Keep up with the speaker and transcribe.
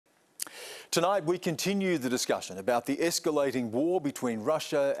Tonight we continue the discussion about the escalating war between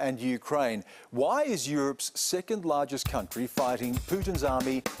Russia and Ukraine. Why is Europe's second largest country fighting Putin's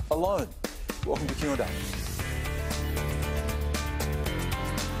army alone? Welcome to Q&A.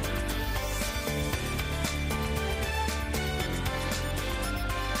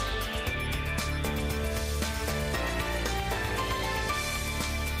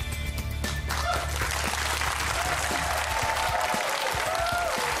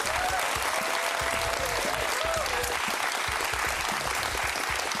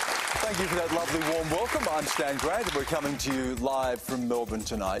 Thank you for that lovely warm welcome. I'm Stan Grant and we're coming to you live from Melbourne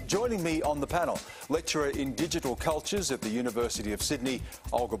tonight. Joining me on the panel, lecturer in digital cultures at the University of Sydney,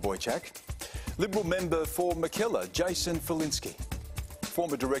 Olga Boychak. Liberal member for Mackellar, Jason Falinski.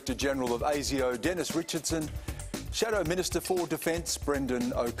 Former Director General of ASIO, Dennis Richardson. Shadow Minister for Defence,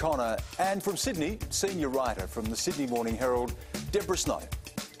 Brendan O'Connor. And from Sydney, senior writer from the Sydney Morning Herald, Deborah Snow.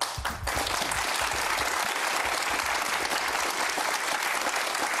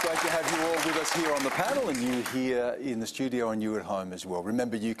 Great to have you all with us here on the panel and you here in the studio and you at home as well.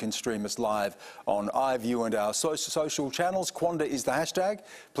 Remember, you can stream us live on iView and our social channels. Quanda is the hashtag.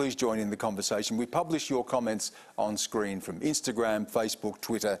 Please join in the conversation. We publish your comments on screen from Instagram, Facebook,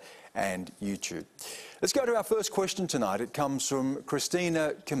 Twitter and YouTube. Let's go to our first question tonight. It comes from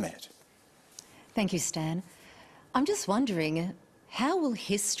Christina Kemet. Thank you, Stan. I'm just wondering, how will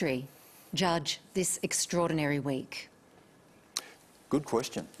history judge this extraordinary week? Good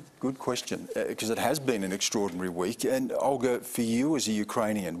question, because it has been an extraordinary week. And Olga, for you as a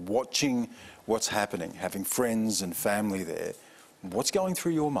Ukrainian, watching what's happening, having friends and family there, what's going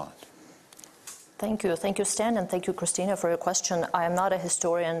through your mind? Thank you, Stan, and thank you, Christina, for your question. I am not a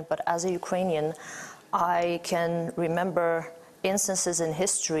historian, but as a Ukrainian, I can remember instances in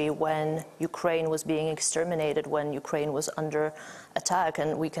history when Ukraine was being exterminated, when Ukraine was under attack,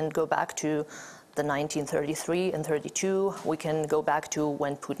 and we can go back to the 1933 and 32. We can go back to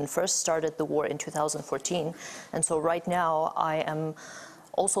when Putin first started the war in 2014. And so right now I am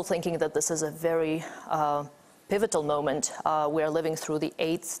also thinking that this is a very pivotal moment. We are living through the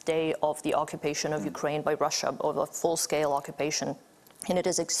 8th day of the occupation of Ukraine by Russia, of a full-scale occupation. And it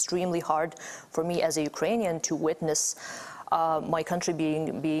is extremely hard for me as a Ukrainian to witness my country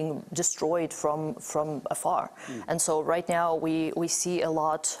being destroyed from afar. And so right now we see a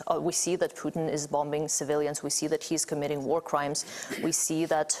lot, we see that Putin is bombing civilians, we see that he's committing war crimes, we see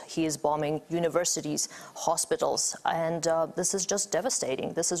that he is bombing universities, hospitals, and this is just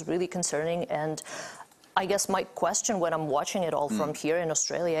devastating. This is really concerning, and I guess my question when I'm watching it all from here in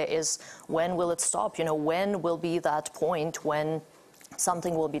Australia is, when will it stop? You know, when will be that point when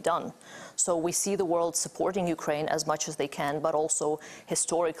something will be done? So we see the world supporting Ukraine as much as they can, but also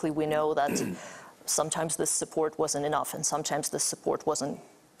historically we know that sometimes this support wasn't enough and sometimes this support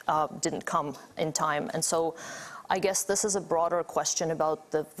didn't come in time. And so I guess this is a broader question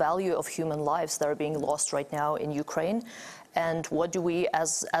about the value of human lives that are being lost right now in Ukraine, and what do we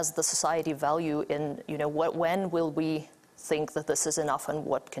as the society value in, you know, when will we think that this is enough and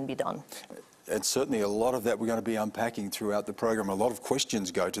what can be done? And certainly a lot of that we're going to be unpacking throughout the program. A lot of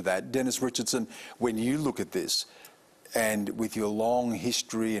questions go to that. Dennis Richardson, when you look at this, and with your long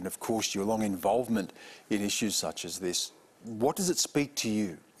history and of course your long involvement in issues such as this, what does it speak to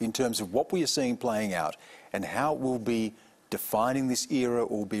you in terms of what we are seeing playing out and how it will be defining this era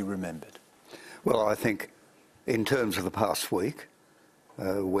or be remembered? Well, I think in terms of the past week,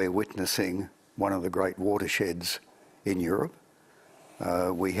 we're witnessing one of the great watersheds in Europe.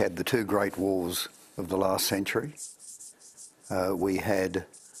 We had the two great wars of the last century. We had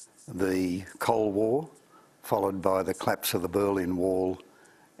the Cold War, followed by the collapse of the Berlin Wall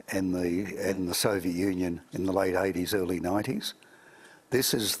and the Soviet Union in the late 80s, early 90s.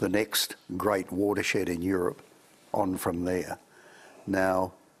 This is the next great watershed in Europe on from there.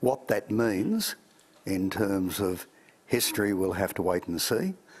 Now, what that means in terms of history, we'll have to wait and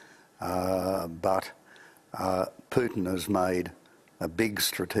see. But Putin has made a big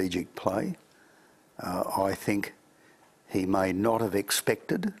strategic play. I think he may not have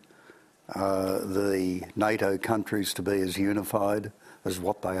expected the NATO countries to be as unified as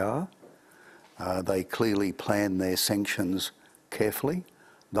what they are. They clearly plan their sanctions carefully.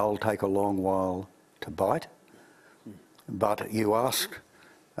 They'll take a long while to bite. But you asked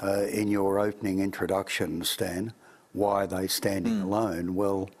in your opening introduction, Stan, why are they standing alone?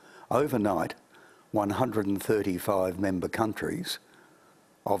 Well, overnight, 135 member countries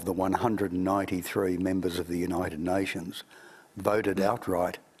of the 193 members of the United Nations voted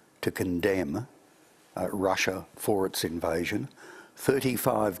outright to condemn Russia for its invasion.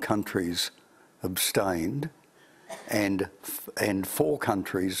 35 countries abstained, and 4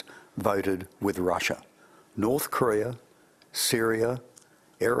 countries voted with Russia: North Korea, Syria,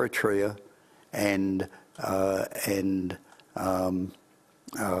 Eritrea, and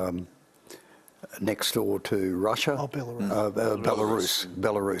next door to Russia,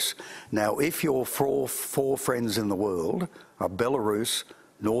 Belarus. Now, if your four friends in the world are Belarus,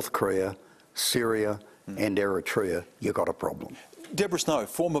 North Korea, Syria, and Eritrea, you've got a problem. Deborah Snow,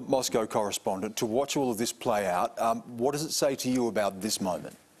 former Moscow correspondent, to watch all of this play out, what does it say to you about this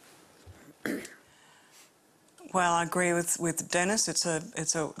moment? Well, I agree with Dennis. It's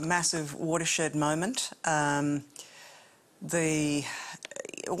a massive watershed moment.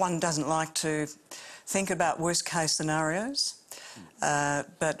 One doesn't like to think about worst case scenarios,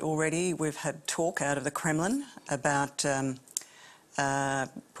 but already we've had talk out of the Kremlin about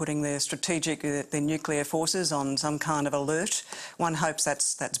putting their their nuclear forces on some kind of alert. One hopes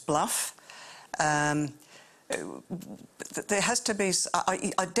that's bluff. There has to be.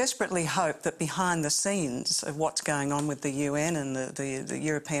 I desperately hope that behind the scenes of what's going on with the UN and the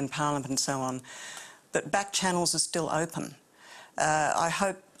European Parliament and so on, that back channels are still open. I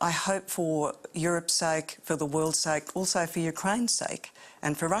hope for Europe's sake, for the world's sake, also for Ukraine's sake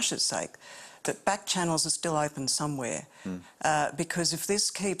and for Russia's sake, that back channels are still open somewhere. Because if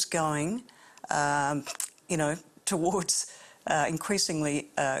this keeps going, towards increasingly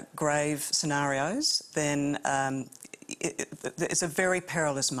grave scenarios, then it's a very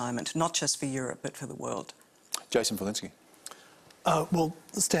perilous moment, not just for Europe, but for the world. Jason Falinski. Well,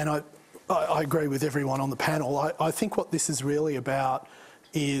 Stan, I agree with everyone on the panel. I think what this is really about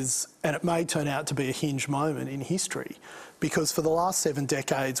is, and it may turn out to be a hinge moment in history, because for the last 7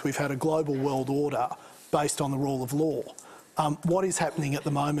 decades we've had a global world order based on the rule of law. What is happening at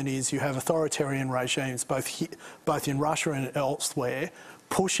the moment is you have authoritarian regimes, both in Russia and elsewhere,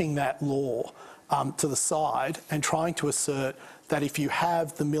 pushing that law to the side and trying to assert that if you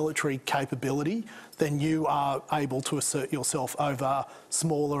have the military capability, then you are able to assert yourself over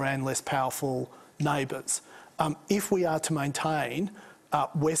smaller and less powerful neighbours. If we are to maintain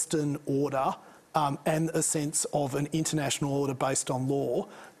Western order and a sense of an international order based on law,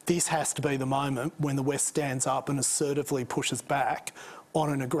 this has to be the moment when the West stands up and assertively pushes back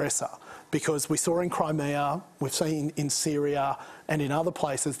on an aggressor. Because we saw in Crimea, we've seen in Syria and in other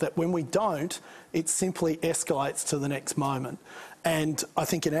places that when we don't, it simply escalates to the next moment. And I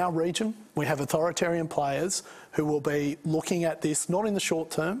think in our region, we have authoritarian players who will be looking at this, not in the short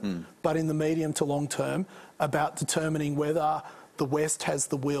term, but in the medium to long term, about determining whether the West has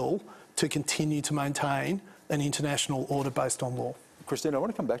the will to continue to maintain an international order based on law. Christine, I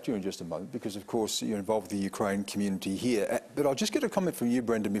want to come back to you in just a moment because, of course, you're involved with the Ukraine community here. But I'll just get a comment from you,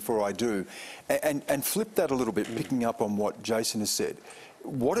 Brendan, before I do, and flip that a little bit, picking up on what Jason has said.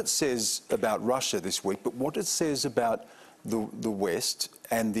 What it says about Russia this week, but what it says about the West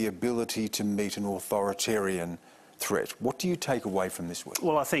and the ability to meet an authoritarian threat. What do you take away from this week?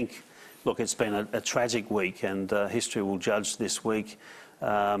 Well, I think, look, it's been a tragic week, and history will judge this week.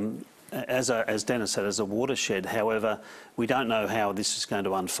 As Dennis said, as a watershed. However, we don't know how this is going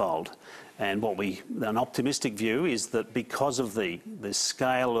to unfold. And an optimistic view is that because of the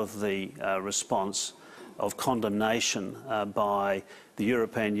scale of the response of condemnation by the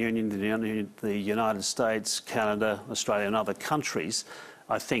European Union, the United States, Canada, Australia and other countries,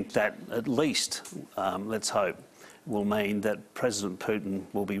 I think that at least, let's hope, will mean that President Putin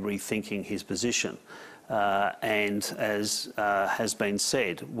will be rethinking his position. And as has been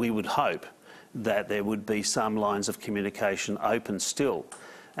said, we would hope that there would be some lines of communication open still.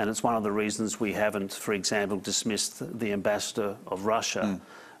 And it's one of the reasons we haven't, for example, dismissed the ambassador of Russia,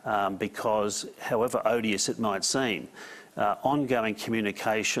 because however odious it might seem, ongoing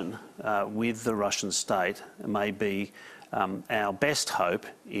communication with the Russian state may be our best hope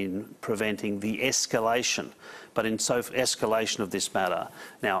in preventing the escalation. But in escalation of this matter,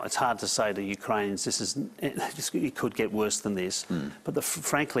 now it's hard to say to Ukrainians it could get worse than this, but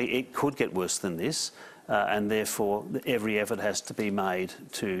frankly it could get worse than this, and therefore every effort has to be made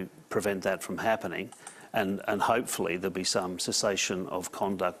to prevent that from happening, and hopefully there'll be some cessation of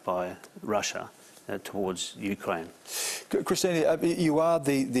conduct by Russia towards Ukraine. Christina, you are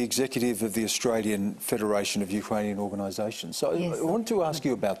the executive of the Australian Federation of Ukrainian Organisations. So yes. I want to ask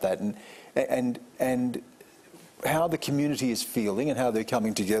you about that and how the community is feeling and how they're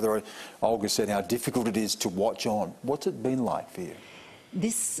coming together. Olga said how difficult it is to watch on. What's it been like for you?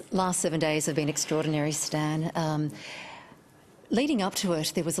 This last 7 days have been extraordinary, Stan. Leading up to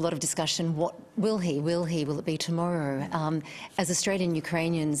it, there was a lot of discussion. What will he? Will it be tomorrow? As Australian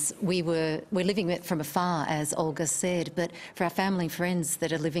Ukrainians, we're living it from afar, as Olga said. But for our family and friends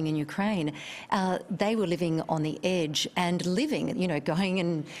that are living in Ukraine, they were living on the edge and living, you know,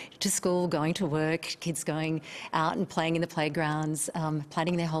 going to school, going to work, kids going out and playing in the playgrounds,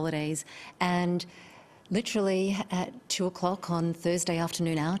 planning their holidays, and literally at 2 o'clock on Thursday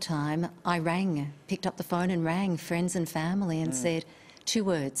afternoon our time, I picked up the phone and rang friends and family and said, 2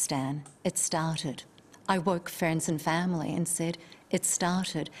 words, Stan, it started. I woke friends and family and said, it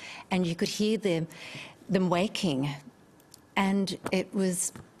started. And you could hear them waking, and it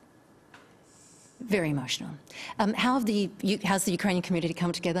was very emotional. How's the Ukrainian community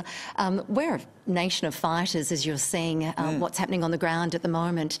come together? We're a nation of fighters, as you're seeing what's happening on the ground at the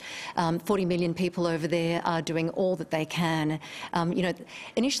moment. 40 million people over there are doing all that they can. You know,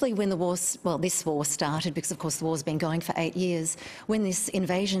 initially when this war started, because of course the war's been going for 8 years, when this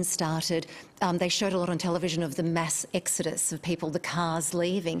invasion started, they showed a lot on television of the mass exodus of people, the cars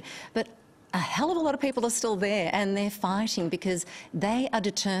leaving. But a hell of a lot of people are still there, and they're fighting because they are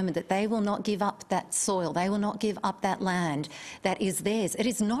determined that they will not give up that soil, they will not give up that land that is theirs. It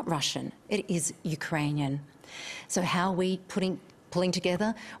is not Russian, it is Ukrainian. So how are we pulling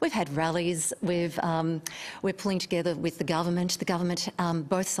together? We've had rallies, we're pulling together with the government. The government,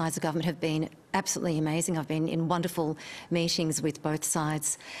 both sides of government have been absolutely amazing. I've been in wonderful meetings with both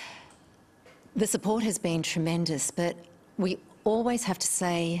sides. The support has been tremendous, but we always have to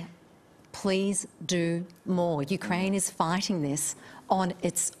say, please do more. Ukraine is fighting this on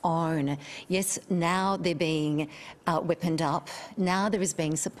its own. Yes, now they're being weaponed up. Now there is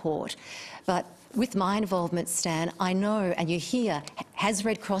being support. But with my involvement, Stan, I know, and you hear, has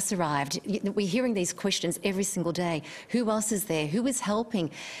Red Cross arrived? We're hearing these questions every single day. Who else is there? Who is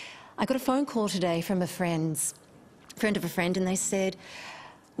helping? I got a phone call today from a friend of a friend, and they said,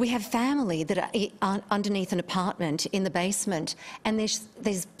 we have family that are underneath an apartment in the basement, and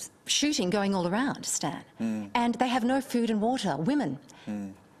there's shooting going all around, Stan, and they have no food and water, women.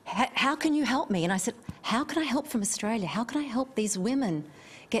 How can you help me? And I said, how can I help from Australia? How can I help these women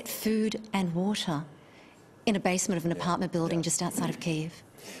get food and water in a basement of an apartment building just outside of Kyiv?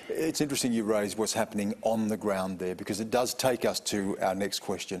 It's interesting you raise what's happening on the ground there, because it does take us to our next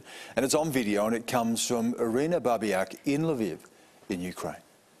question. And it's on video, and it comes from Irina Babiak in Lviv in Ukraine.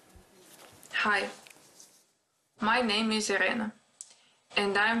 Hi, my name is Irina,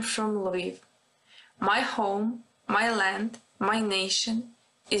 and I'm from Lviv. My home, my land, my nation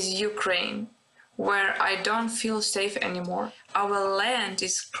is Ukraine, where I don't feel safe anymore. Our land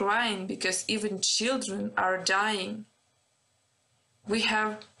is crying because even children are dying. We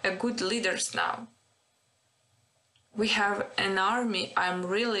have a good leaders now. We have an army I'm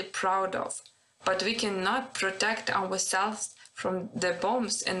really proud of, but we cannot protect ourselves from the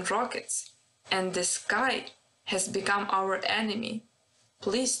bombs and rockets. And the sky has become our enemy.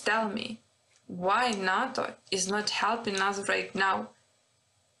 Please tell me, why NATO is not helping us right now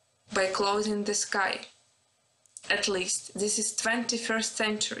by closing the sky? At least this is 21st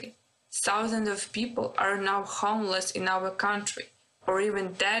century. Thousands of people are now homeless in our country, or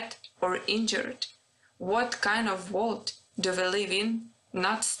even dead or injured. What kind of world do we live in,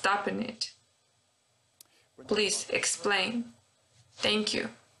 not stopping it? Please explain. Thank you.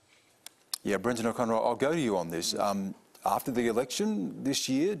 Yeah, Brenton O'Connor, I'll go to you on this. After the election this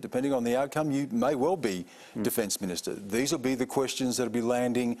year, depending on the outcome, you may well be Defence Minister. These will be the questions that will be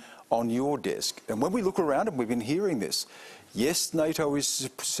landing on your desk. And when we look around, and we've been hearing this, yes, NATO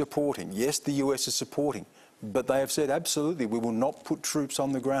is supporting, yes, the US is supporting, but they have said absolutely we will not put troops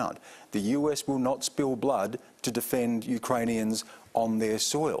on the ground. The US will not spill blood to defend Ukrainians on their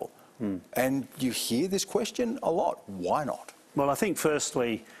soil. And you hear this question a lot. Why not? Well, I think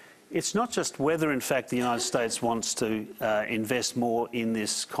firstly, it's not just whether, in fact, the United States wants to invest more in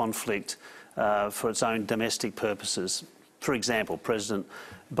this conflict for its own domestic purposes. For example, President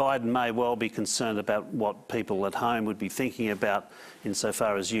Biden may well be concerned about what people at home would be thinking about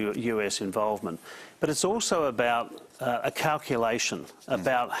insofar as US involvement. But it's also about a calculation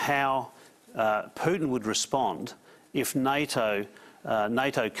about how Putin would respond if NATO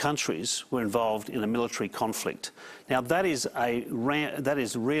countries were involved in a military conflict. Now, that is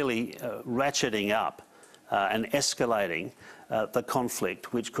really ratcheting up and escalating the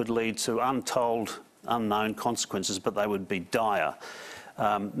conflict, which could lead to untold, unknown consequences, but they would be dire.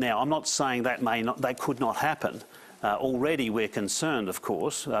 Now, I'm not saying that could not happen. Already we're concerned, of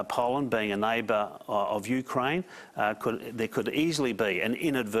course, Poland being a neighbour of Ukraine, there could easily be an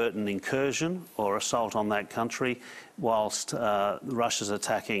inadvertent incursion or assault on that country whilst Russia's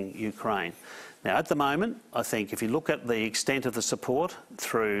attacking Ukraine. Now, at the moment, I think if you look at the extent of the support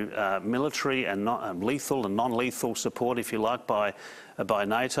through military and lethal and non-lethal support, if you like, by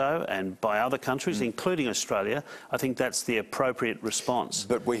NATO and by other countries, including Australia, I think that's the appropriate response.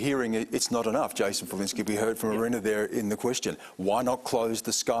 But we're hearing it's not enough, Jason Falinski. We heard from Irina there in the question. Why not close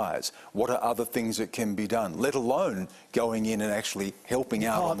the skies? What are other things that can be done, let alone going in and actually helping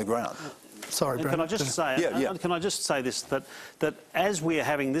out on the ground? Sorry, Brent. Can I just say, can I just say this, that as we are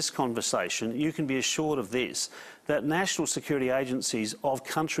having this conversation, you can be assured of this, that national security agencies of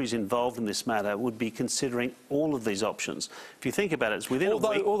countries involved in this matter would be considering all of these options. If you think about it, it's within a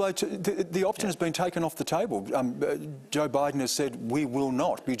week... Although the option has been taken off the table. Joe Biden has said, we will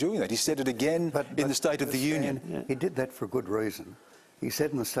not be doing that. He said it again in the State of the Union. He did that for a good reason. He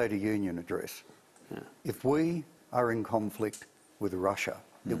said in the State of Union address, if we are in conflict with Russia,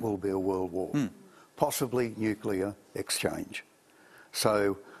 it will be a world war, possibly nuclear exchange.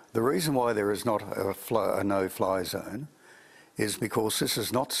 So the reason why there is not a no-fly zone is because this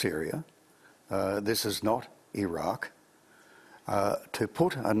is not Syria, this is not Iraq. To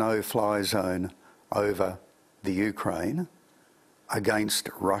put a no-fly zone over the Ukraine against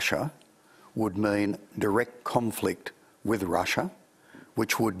Russia would mean direct conflict with Russia,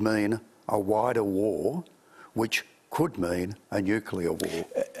 which would mean a wider war, which could mean a nuclear war.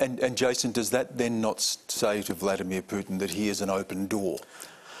 And Jason, does that then not say to Vladimir Putin that he is an open door?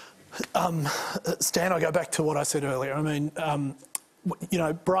 Stan, I go back to what I said earlier. I mean, you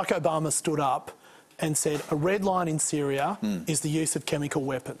know, Barack Obama stood up and said a red line in Syria is the use of chemical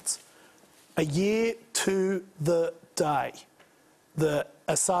weapons. A year to the day, the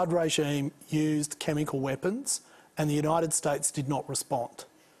Assad regime used chemical weapons and the United States did not respond.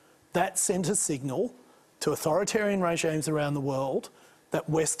 That sent a signal to authoritarian regimes around the world that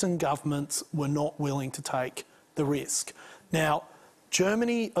Western governments were not willing to take the risk. Now,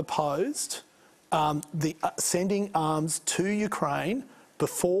 Germany opposed sending arms to Ukraine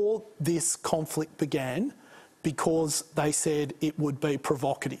before this conflict began because they said it would be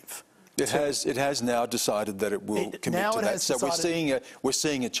provocative. It has now decided that it will commit to that. So we're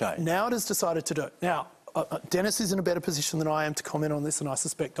seeing a change. Now it has decided to do it. Now, Dennis is in a better position than I am to comment on this, and I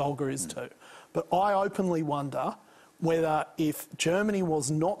suspect Olga is too. But I openly wonder whether if Germany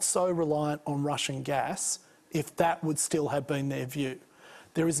was not so reliant on Russian gas, if that would still have been their view.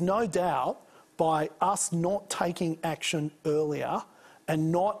 There is no doubt by us not taking action earlier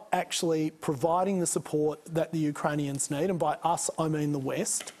and not actually providing the support that the Ukrainians need, and by us I mean the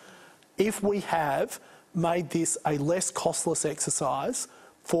West, if we have made this a less costless exercise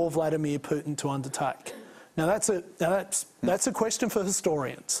for Vladimir Putin to undertake. Now that's a question for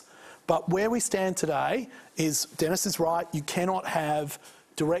historians. But where we stand today is, Dennis is right, you cannot have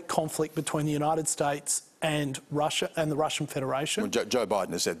direct conflict between the United States and Russia and the Russian Federation. Well, Joe Biden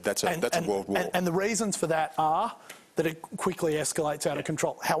has said that's a world war. And the reasons for that are that it quickly escalates out of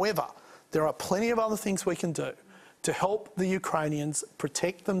control. However, there are plenty of other things we can do to help the Ukrainians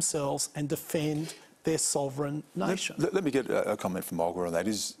protect themselves and defend their sovereign nation. Let me get a comment from Olga on that.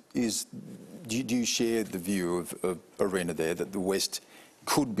 Do you share the view of Irina there that the West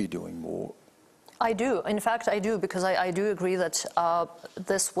could be doing more? I do. In fact, I do, because I do agree that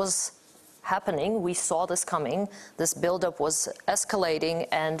this was happening. We saw this coming. This buildup was escalating,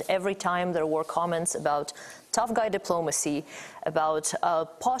 and every time there were comments about tough guy diplomacy, about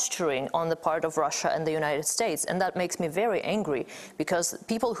posturing on the part of Russia and the United States. And that makes me very angry, because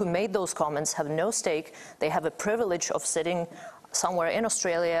people who made those comments have no stake. They have a privilege of sitting somewhere in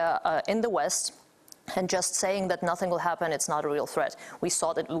Australia, in the West, and just saying that nothing will happen, it's not a real threat. We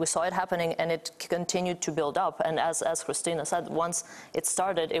saw it happening, and it continued to build up. And as Christina said, once it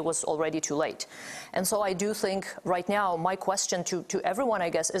started, it was already too late. And so I do think right now, my question to everyone, I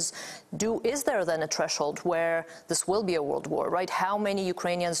guess, is there then a threshold where this will be a world war, right? How many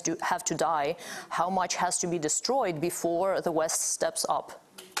Ukrainians have to die? How much has to be destroyed before the West steps up?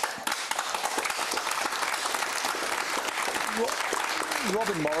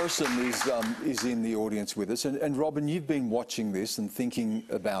 Robin Morrison is in the audience with us, and Robin, you've been watching this and thinking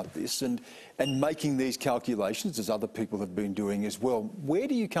about this and making these calculations, as other people have been doing as well. Where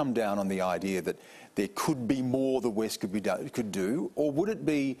do you come down on the idea that there could be more the West could do, or would it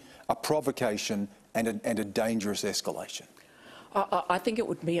be a provocation and a dangerous escalation? I think it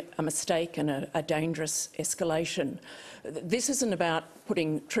would be a mistake and a dangerous escalation. This isn't about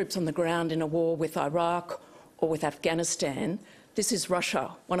putting troops on the ground in a war with Iraq or with Afghanistan. This is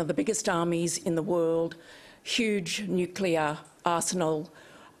Russia, one of the biggest armies in the world, huge nuclear arsenal.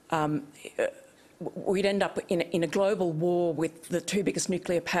 We'd end up in a global war with the two biggest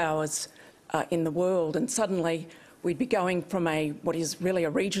nuclear powers in the world, and suddenly we'd be going from what is really a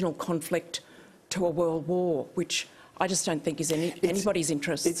regional conflict to a world war, which I just don't think is anybody's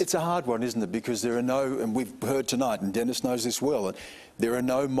interest. It's a hard one, isn't it? Because there are no, and we've heard tonight, and Dennis knows this well, there are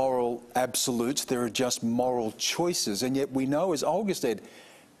no moral absolutes, there are just moral choices. And yet we know, as Olga said,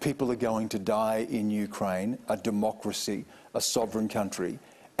 people are going to die in Ukraine, a democracy, a sovereign country,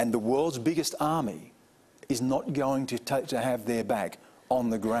 and the world's biggest army is not going to have their back on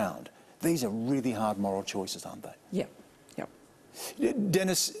the ground. These are really hard moral choices, aren't they? Yeah.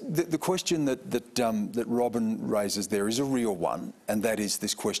 Dennis, the question that Robin raises there is a real one, and that is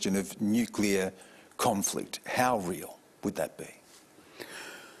this question of nuclear conflict. How real would that be?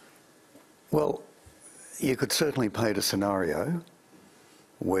 Well, you could certainly paint a scenario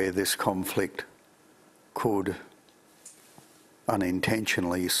where this conflict could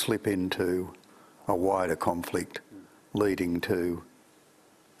unintentionally slip into a wider conflict leading to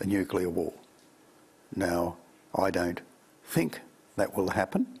a nuclear war. Now, I don't think that will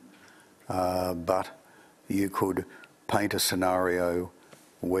happen, but you could paint a scenario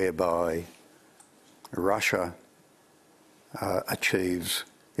whereby Russia achieves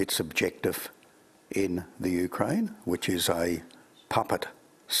its objective in the Ukraine, which is a puppet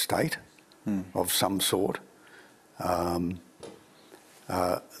state of some sort.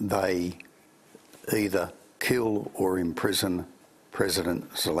 They either kill or imprison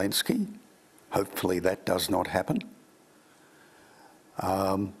President Zelensky. Hopefully that does not happen.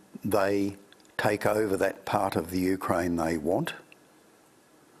 They take over that part of the Ukraine they want.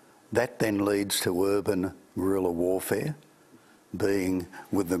 That then leads to urban guerrilla warfare,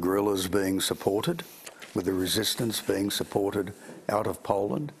 with the guerrillas being supported, with the resistance being supported out of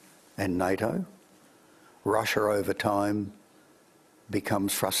Poland and NATO. Russia over time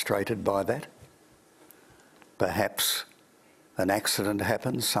becomes frustrated by that. Perhaps an accident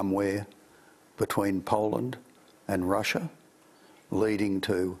happens somewhere between Poland and Russia, leading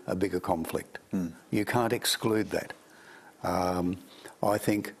to a bigger conflict. You can't exclude that. I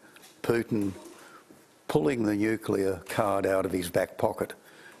think Putin pulling the nuclear card out of his back pocket,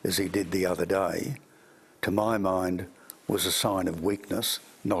 as he did the other day, to my mind, was a sign of weakness,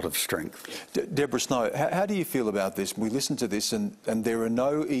 not of strength. Deborah Snow, how do you feel about this? We listen to this and there are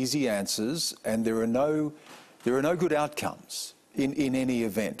no easy answers and there are no good outcomes in any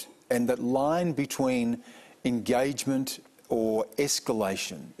event. And that line between engagement or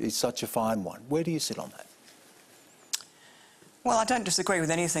escalation is such a fine one. Where do you sit on that? Well, I don't disagree with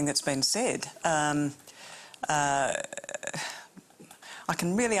anything that's been said. I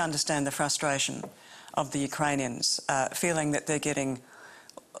can really understand the frustration of the Ukrainians feeling that they're getting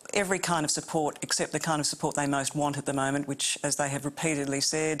every kind of support except the kind of support they most want at the moment, which, as they have repeatedly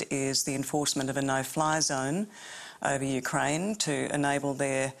said, is the enforcement of a no-fly zone over Ukraine to enable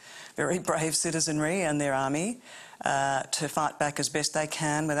their very brave citizenry and their army to fight back as best they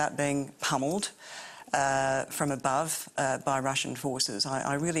can without being pummeled from above by Russian forces.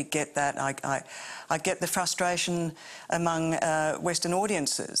 I really get that. I get the frustration among Western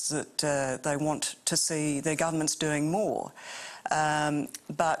audiences that they want to see their governments doing more.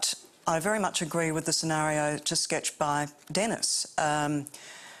 But I very much agree with the scenario just sketched by Dennis.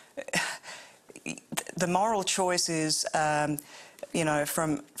 The moral choice is, you know,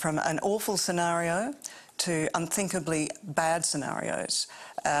 from an awful scenario to unthinkably bad scenarios.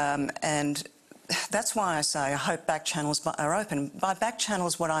 And that's why I say I hope back channels are open. By back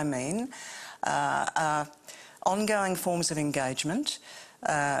channels, what I mean are ongoing forms of engagement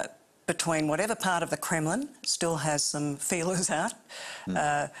between whatever part of the Kremlin still has some feelers out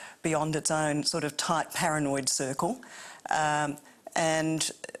beyond its own sort of tight paranoid circle,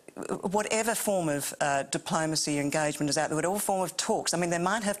 and whatever form of diplomacy engagement is out there, whatever form of talks. I mean, there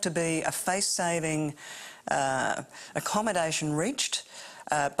might have to be a face-saving accommodation reached.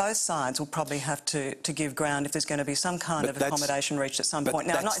 Both sides will probably have to give ground if there's going to be some kind of accommodation reached at some point.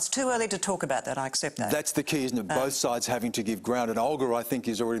 Now, it's too early to talk about that, I accept that. That's the key, isn't it? Both sides having to give ground. And Olga, I think,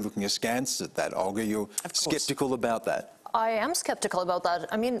 is already looking askance at that. Olga, you're sceptical about that? I am sceptical about that.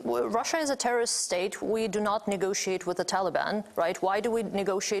 I mean, Russia is a terrorist state. We do not negotiate with the Taliban, right? Why do we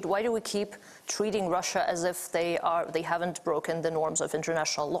negotiate? Why do we keep treating Russia as if they haven't broken the norms of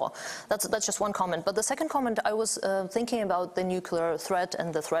international law? That's just one comment. But the second comment, I was thinking about the nuclear threat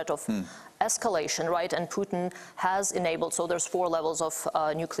and the threat of escalation, right? And Putin has enabled, so there's 4 levels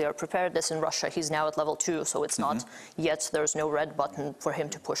of nuclear preparedness in Russia. He's now at level 2, so it's not yet, there's no red button for him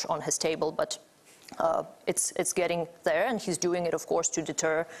to push on his table, but it's getting there, and he's doing it, of course, to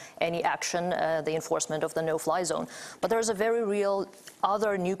deter any action, the enforcement of the no-fly zone. But there's a very real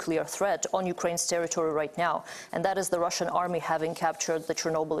other nuclear threat on Ukraine's territory right now, and that is the Russian army having captured the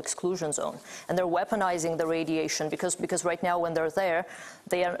Chernobyl exclusion zone. And they're weaponizing the radiation because right now when they're there,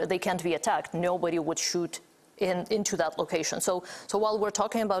 they can't be attacked. Nobody would shoot into that location. So while we're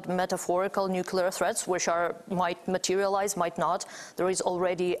talking about metaphorical nuclear threats, which might materialize, might not, there is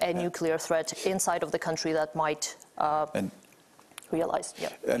already a nuclear threat inside of the country that might realize. Yeah.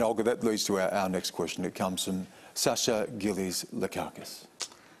 And Olga, that leads to our next question. It comes from Sasha Gillies-Lakakis.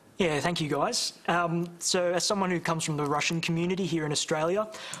 Yeah, thank you, guys. So as someone who comes from the Russian community here in Australia,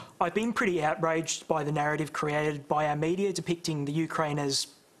 I've been pretty outraged by the narrative created by our media depicting the Ukraine as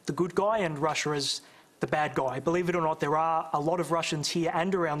the good guy and Russia as the bad guy. Believe it or not, there are a lot of Russians here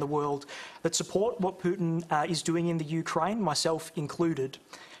and around the world that support what Putin is doing in the Ukraine, myself included.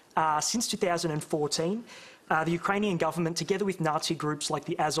 Since 2014, the Ukrainian government, together with Nazi groups like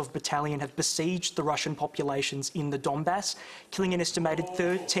the Azov Battalion, have besieged the Russian populations in the Donbass, killing an estimated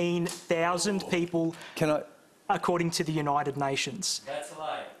 13,000 people, according to the United Nations. That's a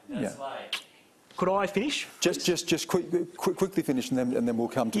lie. That's a lie. Could I finish? Just quickly finish, and then we'll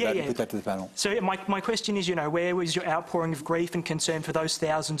come to that and put that to the panel. So my question is, where was your outpouring of grief and concern for those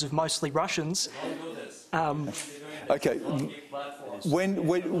thousands of mostly Russians? Okay.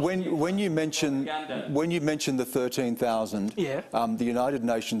 When you mention the 13,000, the United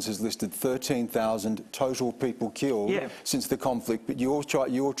Nations has listed 13,000 total people killed since the conflict, but you're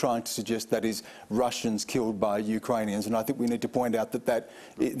trying to suggest that is Russians killed by Ukrainians, and I think we need to point out that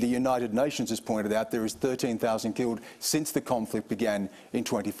the United Nations has pointed out there is 13,000 killed since the conflict began in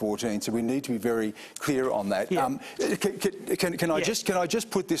 2014. So we need to be very clear on that. Can I just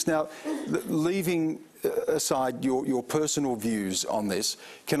put this now, leaving aside your personal views on this,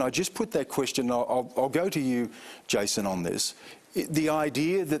 can I just put that question, I'll go to you, Jason, on this. The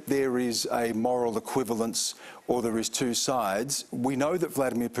idea that there is a moral equivalence or there is two sides, we know that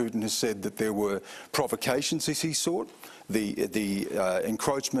Vladimir Putin has said that there were provocations as he sought, the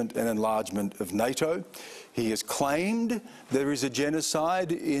encroachment and enlargement of NATO. He has claimed there is a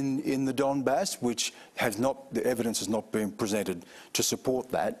genocide in the Donbass, which the evidence has not been presented to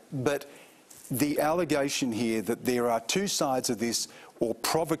support that. But the allegation here that there are two sides of this, or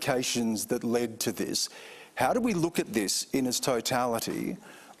provocations that led to this, how do we look at this in its totality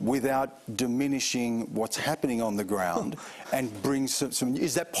without diminishing what's happening on the ground and bring some...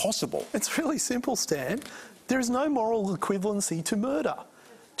 Is that possible? It's really simple, Stan. There is no moral equivalency to murder.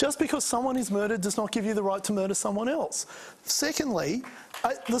 Just because someone is murdered does not give you the right to murder someone else. Secondly,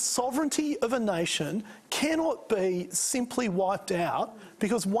 the sovereignty of a nation cannot be simply wiped out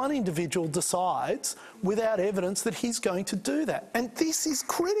because one individual decides without evidence that he's going to do that. And this is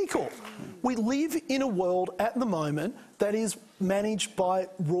critical. We live in a world at the moment that is managed by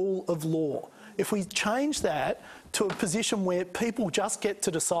rule of law. If we change that to a position where people just get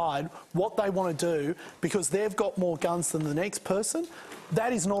to decide what they want to do because they've got more guns than the next person,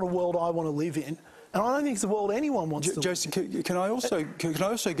 that is not a world I want to live in. And I don't think it's a world anyone wants to live in. Jason, can I also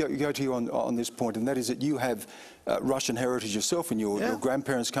go to you on this point, and that is that you have Russian heritage yourself, and your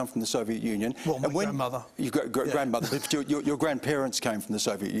grandparents come from the Soviet Union. Well, my grandmother. Your grandmother, but your grandparents came from the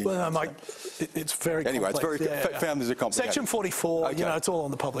Soviet Union. Well, no, it's very complex. Anyway, it's very families are complicated. Section 44, it's all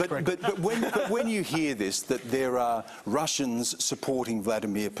on the public record. But when you hear this, that there are Russians supporting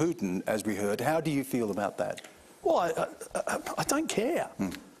Vladimir Putin, as we heard, how do you feel about that? Well, I don't care.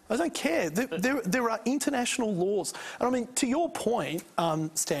 I don't care. There are international laws. And I mean, to your point,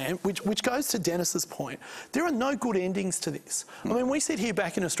 Stan, which goes to Dennis's point, there are no good endings to this. I mean, we sit here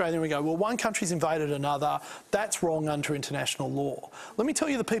back in Australia and we go, well, one country's invaded another. That's wrong under international law. Let me tell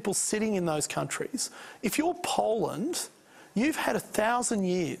you the people sitting in those countries. If you're Poland, you've had 1,000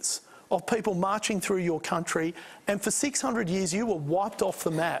 years of people marching through your country, and for 600 years you were wiped off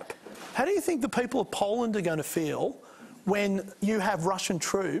the map. How do you think the people of Poland are going to feel when you have Russian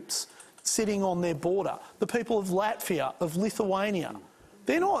troops sitting on their border? The people of Latvia, of Lithuania,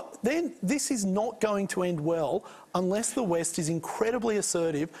 this is not going to end well unless the West is incredibly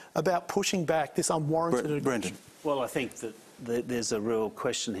assertive about pushing back this unwarranted aggression. Brendan. Well, I think that there's a real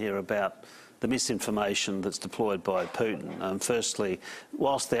question here about the misinformation that's deployed by Putin. Firstly,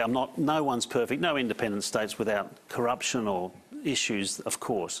 whilst no one's perfect, no independent state's without corruption or issues, of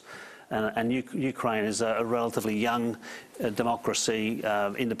course. And Ukraine is a relatively young democracy,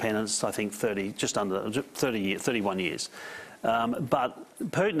 independence, I think just under 31 years. But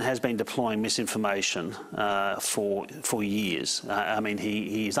Putin has been deploying misinformation for years. I mean,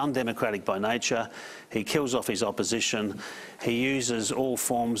 he is undemocratic by nature. He kills off his opposition. He uses all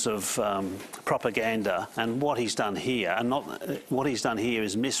forms of propaganda. And what he's done here,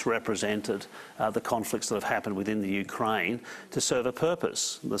 is misrepresented the conflicts that have happened within the Ukraine to serve a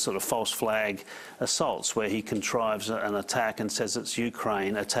purpose. The sort of false flag assaults where he contrives an attack and says it's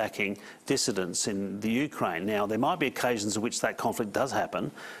Ukraine attacking dissidents in the Ukraine. Now, there might be occasions in which that conflict does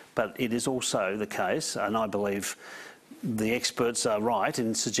happen, but it is also the case, and I believe the experts are right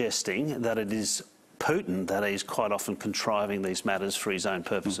in suggesting that it is Putin that is quite often contriving these matters for his own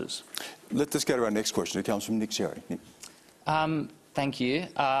purposes. Let us go to our next question. It comes from Nick Sherry. Nick. Thank you.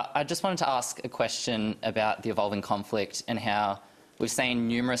 I just wanted to ask a question about the evolving conflict and how we've seen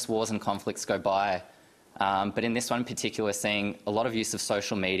numerous wars and conflicts go by, but in this one in particular, seeing a lot of use of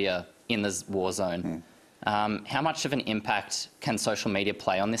social media in this war zone. How much of an impact can social media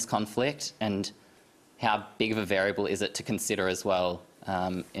play on this conflict, and how big of a variable is it to consider as well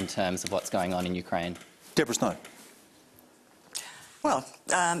in terms of what's going on in Ukraine? Deborah Snow. Well,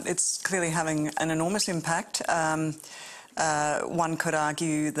 it's clearly having an enormous impact. One could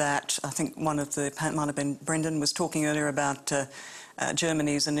argue that, I think one of the, might have been Brendan, was talking earlier about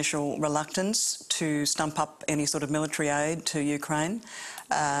Germany's initial reluctance to stump up any sort of military aid to Ukraine.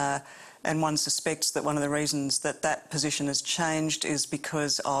 And one suspects that one of the reasons that that position has changed is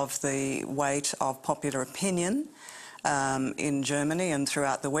because of the weight of popular opinion in Germany and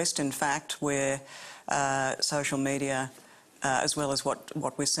throughout the West, in fact, where social media, as well as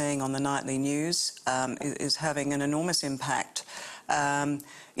what we're seeing on the nightly news, is having an enormous impact.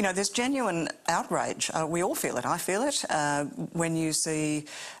 You know, there's genuine outrage. We all feel it. I feel it. When you see,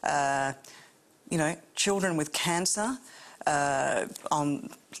 you know, children with cancer on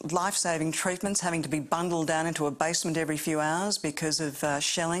life-saving treatments having to be bundled down into a basement every few hours because of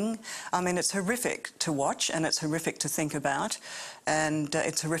shelling. I mean, it's horrific to watch and it's horrific to think about, and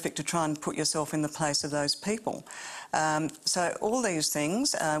it's horrific to try and put yourself in the place of those people. So all these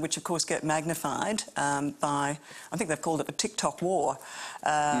things, which of course get magnified by, I think they've called it a TikTok war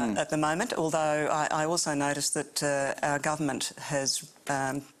at the moment, although I also noticed that our government has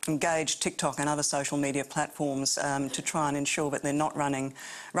engaged TikTok and other social media platforms to try and ensure that they're not running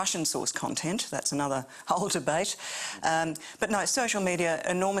Russian source content. That's another whole debate. But no, social media,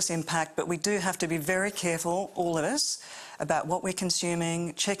 enormous impact, but we do have to be very careful, all of us, about what we're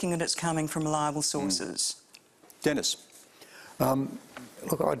consuming, checking that it's coming from reliable sources. Dennis.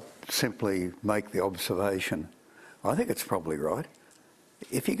 Look, I'd simply make the observation, I think it's probably right.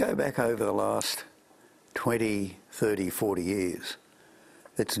 If you go back over the last 20, 30, 40 years,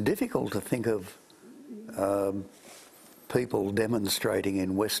 it's difficult to think of people demonstrating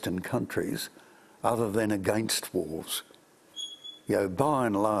in Western countries other than against wars. You know, by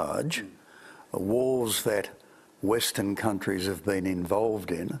and large, wars that Western countries have been involved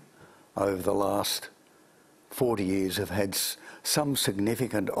in over the last 40 years have had some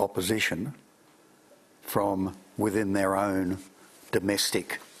significant opposition from within their own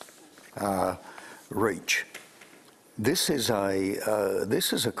domestic reach. This is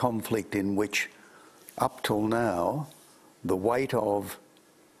a conflict in which, up till now, the weight of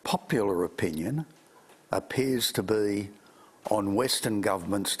popular opinion appears to be on Western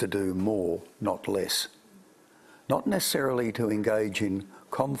governments to do more, not less. Not necessarily to engage in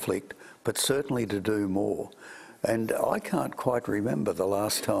conflict, but certainly to do more. And I can't quite remember the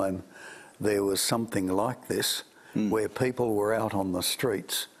last time there was something like this, where people were out on the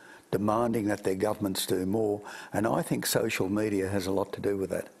streets demanding that their governments do more, and I think social media has a lot to do with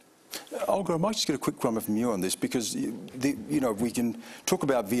that. Olga, I might just get a quick comment from you on this, because you know, we can talk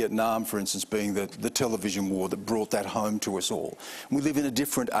about Vietnam, for instance, being the television war that brought that home to us all. We live in a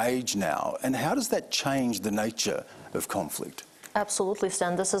different age now, and how does that change the nature of conflict? Absolutely,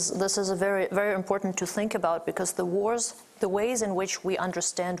 Stan. This is a very, very important to think about, because the ways in which we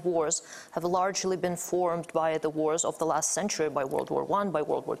understand wars have largely been formed by the wars of the last century, by World War I, by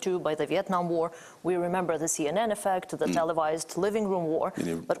World War II, by the Vietnam War. We remember the CNN effect, the televised living room war.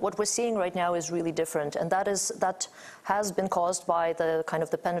 But what we're seeing right now is really different, and that has been caused by the kind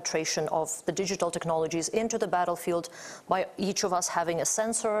of the penetration of the digital technologies into the battlefield, by each of us having a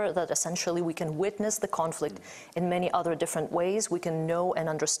sensor that essentially we can witness the conflict in many other different ways. We can know and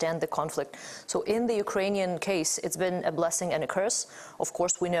understand the conflict. So in the Ukrainian case, it's been a blessing and a curse. Of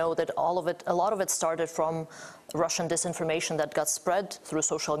course, we know that a lot of it started from Russian disinformation that got spread through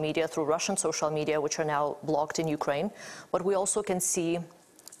social media, through Russian social media, which are now blocked in Ukraine. But we also can see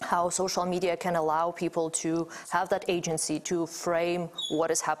how social media can allow people to have that agency to frame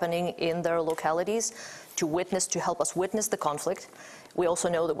what is happening in their localities, to help us witness the conflict. We also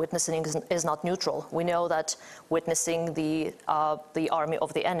know that witnessing is not neutral. We know that witnessing the army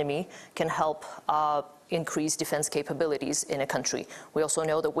of the enemy can help increase defense capabilities in a country. We also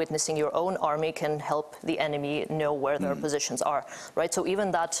know that witnessing your own army can help the enemy know where their positions are, right? So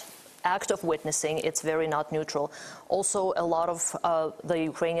even that act of witnessing, it's very not neutral. Also, a lot of the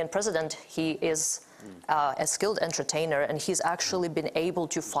Ukrainian president, he is a skilled entertainer, and he's actually been able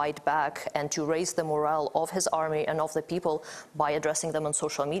to fight back and to raise the morale of his army and of the people by addressing them on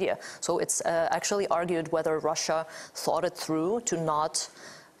social media. So it's actually argued whether Russia thought it through to not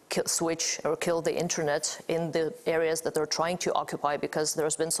switch or kill the internet in the areas that they're trying to occupy, because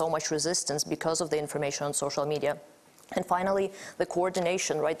there's been so much resistance because of the information on social media. And finally, the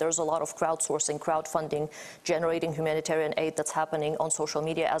coordination, right? There's a lot of crowdsourcing, crowdfunding, generating humanitarian aid that's happening on social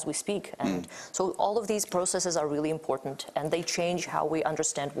media as we speak. And so all of these processes are really important, and they change how we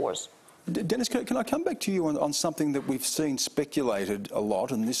understand wars. Dennis, can I come back to you on something that we've seen speculated a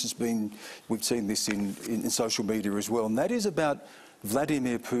lot, and we've seen this in social media as well, and that is about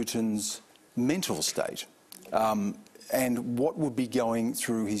Vladimir Putin's mental state. And what would be going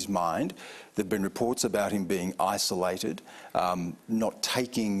through his mind. There have been reports about him being isolated, not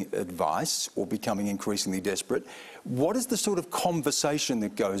taking advice, or becoming increasingly desperate. What is the sort of conversation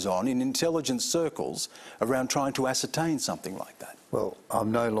that goes on in intelligence circles around trying to ascertain something like that? Well,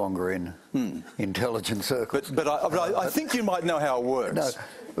 I'm no longer in intelligence circles. But I think you might know how it works. No,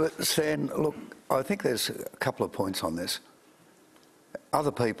 but Stan, look, I think there's a couple of points on this.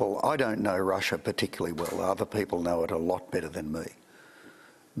 Other people, I don't know Russia particularly well. Other people know it a lot better than me.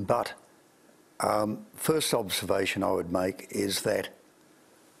 But first observation I would make is that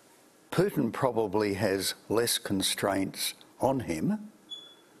Putin probably has less constraints on him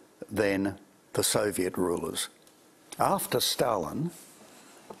than the Soviet rulers. After Stalin,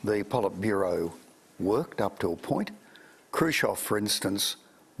 the Politburo worked up to a point. Khrushchev, for instance,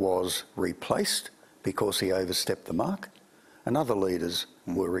 was replaced because he overstepped the mark, and other leaders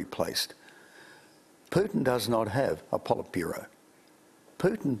were replaced. Putin does not have a Politburo.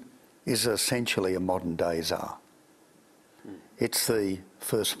 Putin is essentially a modern-day Tsar. It's the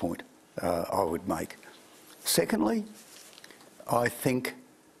first point I would make. Secondly, I think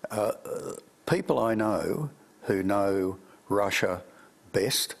people I know who know Russia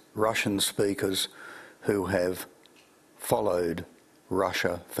best, Russian speakers who have followed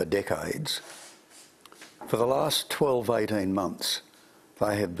Russia for decades, for the last 12, 18 months,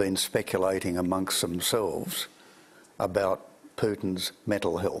 they have been speculating amongst themselves about Putin's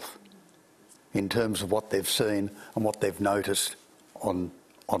mental health in terms of what they've seen and what they've noticed on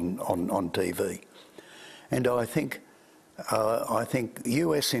TV. And I think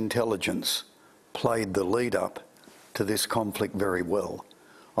US intelligence played the lead up to this conflict very well.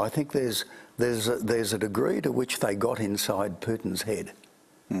 I think there's a degree to which they got inside Putin's head.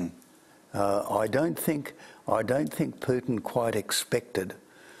 I don't think Putin quite expected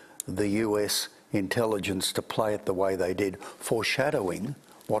the US intelligence to play it the way they did, foreshadowing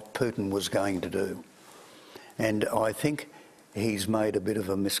what Putin was going to do. And I think he's made a bit of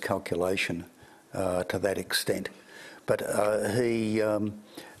a miscalculation to that extent. But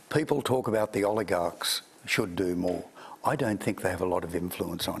people talk about the oligarchs should do more. I don't think they have a lot of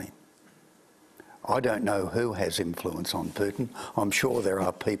influence on him. I don't know who has influence on Putin. I'm sure there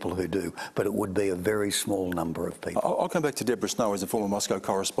are people who do, but it would be a very small number of people. I'll come back to Deborah Snow as a former Moscow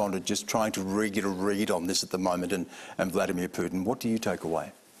correspondent, just trying to get a read on this at the moment, and Vladimir Putin. What do you take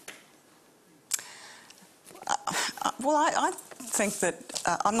away? Well, I think that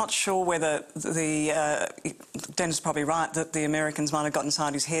I'm not sure whether Dennis is probably right that the Americans might have got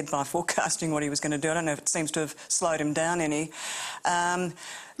inside his head by forecasting what he was going to do. I don't know if it seems to have slowed him down any.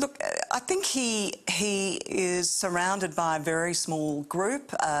 Look, I think he is surrounded by a very small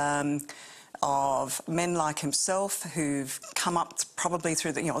group of men like himself who've come up probably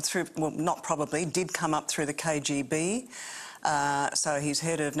through the, well, not probably, did come up through the KGB. So he's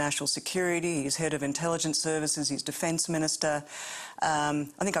head of national security, he's head of intelligence services, he's defence minister. I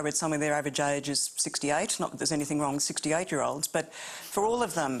think I read somewhere their average age is 68, not that there's anything wrong with 68-year-olds, but for all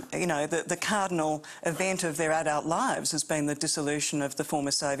of them, you know, the cardinal event of their adult lives has been the dissolution of the former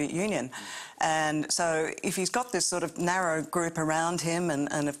Soviet Union. And so if he's got this sort of narrow group around him,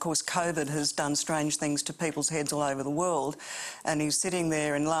 and of course COVID has done strange things to people's heads all over the world, and he's sitting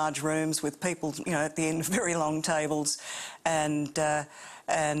there in large rooms with people, you know, at the end of very long tables,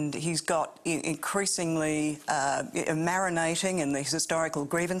 and he's got increasingly marinating in these historical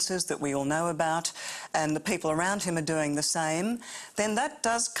grievances that we all know about, and the people around him are doing the same, then that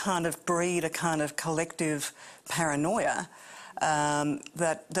does kind of breed a kind of collective paranoia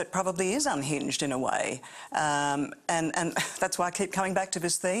that probably is unhinged in a way. And that's why I keep coming back to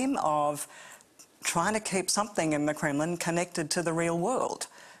this theme of trying to keep something in the Kremlin connected to the real world.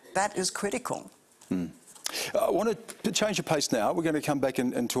 That is critical. I want to change the pace now. We're going to come back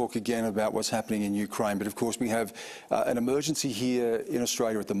and talk again about what's happening in Ukraine. But of course, we have an emergency here in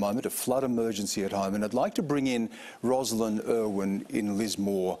Australia at the moment, a flood emergency at home. And I'd like to bring in Rosalind Irwin in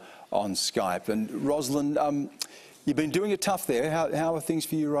Lismore on Skype. And Rosalind, you've been doing it tough there. How are things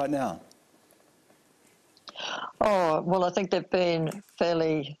for you right now? Oh, well, I think they've been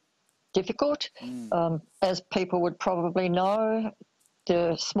fairly difficult. As people would probably know,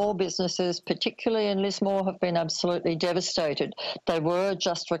 the small businesses, particularly in Lismore, have been absolutely devastated. They were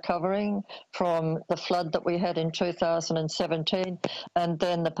just recovering from the flood that we had in 2017 and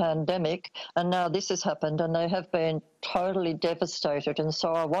then the pandemic, and now this has happened, and they have been totally devastated. And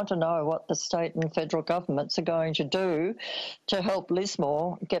so I want to know what the state and federal governments are going to do to help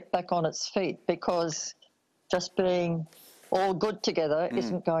Lismore get back on its feet, because just being all good together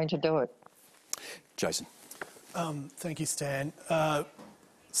isn't going to do it. Jason. Thank you, Stan.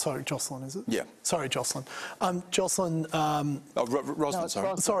 Sorry, Jocelyn, is it? Yeah. Sorry, Jocelyn. Jocelyn... Rosalind,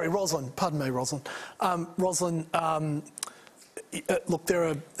 sorry. Sorry, Rosalind. Pardon me, Rosalind. Rosalind, look,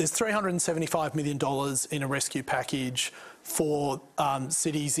 there's $375 million in a rescue package for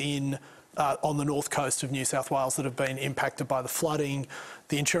cities on the north coast of New South Wales that have been impacted by the flooding.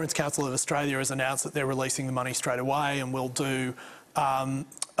 The Insurance Council of Australia has announced that they're releasing the money straight away and will do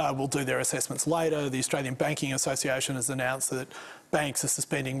their assessments later. The Australian Banking Association has announced that banks are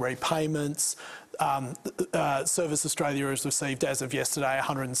suspending repayments. Service Australia has received, as of yesterday,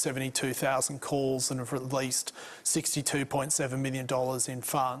 172,000 calls and have released $62.7 million in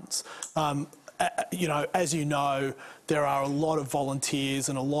funds. You know, as you know, there are a lot of volunteers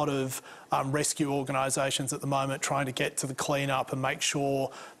and a lot of rescue organisations at the moment trying to get to the clean-up and make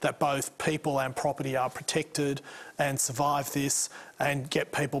sure that both people and property are protected and survive this and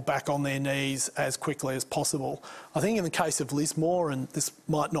get people back on their knees as quickly as possible. I think in the case of Lismore, and this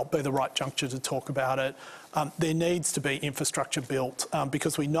might not be the right juncture to talk about it, there needs to be infrastructure built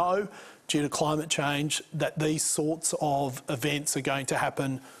because we know, due to climate change, that these sorts of events are going to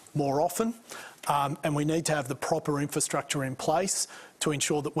happen more often. And we need to have the proper infrastructure in place to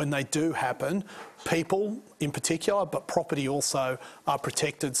ensure that when they do happen, people in particular, but property also, are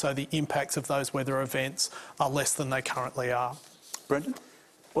protected so the impacts of those weather events are less than they currently are. Brendan?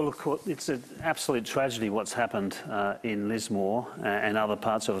 Well, look, it's an absolute tragedy what's happened in Lismore and other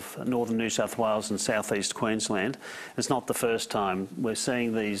parts of northern New South Wales and southeast Queensland. It's not the first time. We're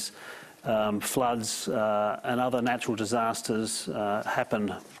seeing these floods and other natural disasters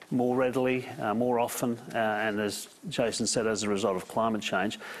happen more readily, more often, and as Jason said, as a result of climate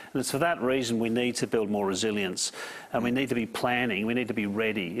change. And it's for that reason we need to build more resilience, and we need to be planning, we need to be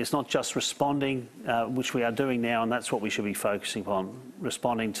ready. It's not just responding, which we are doing now, and that's what we should be focusing on,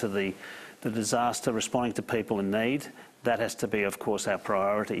 responding to the disaster, responding to people in need. That has to be, of course, our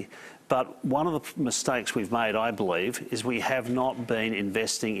priority. But one of the mistakes we've made, I believe, is we have not been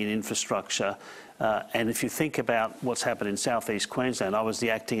investing in infrastructure. And if you think about what's happened in southeast Queensland, I was the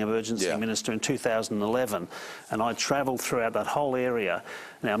acting emergency minister in 2011, and I travelled throughout that whole area.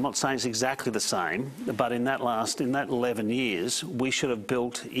 Now, I'm not saying it's exactly the same, but in that 11 years, we should have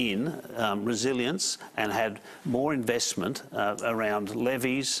built in resilience and had more investment around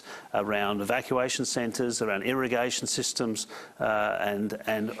levees, around evacuation centres, around irrigation systems, and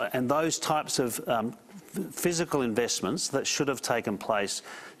those types of physical investments that should have taken place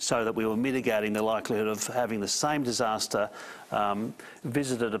so that we were mitigating the likelihood of having the same disaster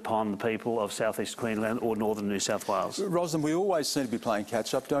visited upon the people of southeast Queensland or northern New South Wales. Rosalind, we always seem to be playing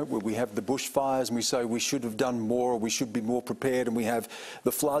catch-up, don't we? We have the bushfires and we say we should have done more, or we should be more prepared, and we have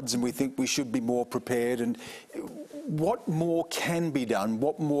the floods and we think we should be more prepared. And what more can be done?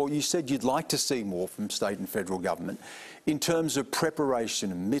 What more? You said you'd like to see more from state and federal government in terms of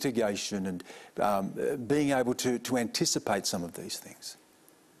preparation and mitigation and being able to anticipate some of these things.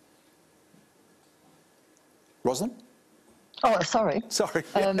 Rosalind? Oh, sorry. Sorry.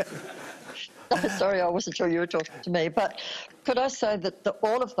 Sorry, I wasn't sure you were talking to me. But could I say that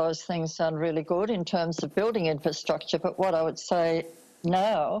all of those things sound really good in terms of building infrastructure, but what I would say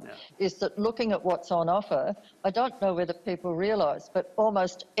now is that looking at what's on offer, I don't know whether people realise, but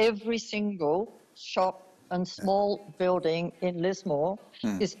almost every single shop and small building in Lismore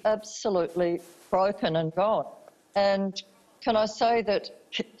is absolutely broken and gone. And can I say that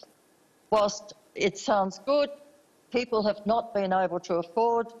whilst it sounds good, people have not been able to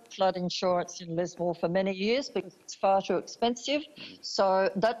afford flood insurance in Lismore for many years because it's far too expensive. So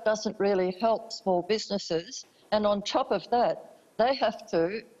that doesn't really help small businesses. And on top of that, they have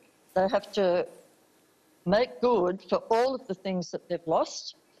to make good for all of the things that they've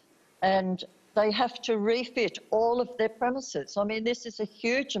lost, and they have to refit all of their premises. I mean, this is a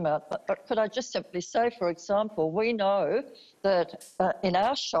huge amount. But could I just simply say, for example, we know that in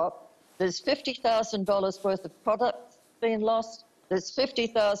our shop, there's $50,000 worth of products been lost. There's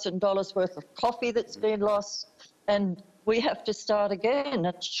 $50,000 worth of coffee that's been lost. And we have to start again.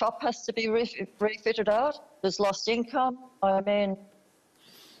 The shop has to be refitted out. There's lost income. I mean,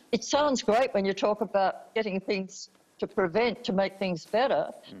 it sounds great when you talk about getting things to make things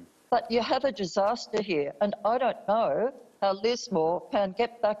better, but you have a disaster here. And I don't know how Lismore can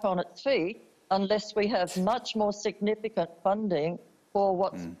get back on its feet unless we have much more significant funding for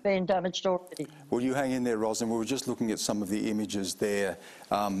what's been damaged already. Well, you hang in there, Roslyn. We were just looking at some of the images there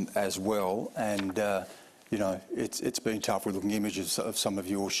as well, and you know, it's been tough. We're looking at images of some of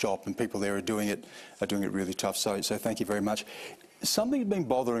your shop, and people there are doing it really tough. So thank you very much. Something that's been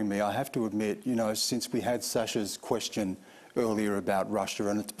bothering me, I have to admit, you know, since we had Sasha's question earlier about Russia,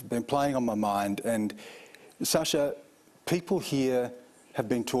 and it's been playing on my mind. And Sasha, people here have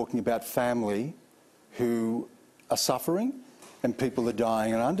been talking about family who are suffering and people are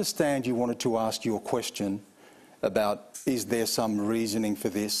dying. And I understand you wanted to ask your question about, is there some reasoning for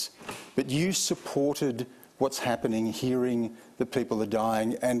this? But you supported what's happening, hearing that people are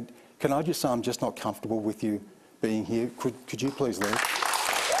dying. And can I just say I'm just not comfortable with you being here? Could you please leave?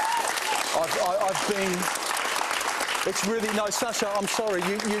 I've been... It's really... No, Sasha, I'm sorry.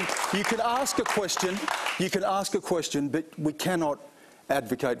 You can ask a question. You can ask a question, but we cannot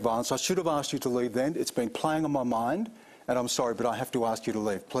advocate violence. I should have asked you to leave then. It's been playing on my mind. And I'm sorry, but I have to ask you to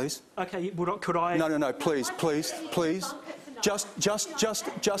leave, please. Okay, could I... No, please.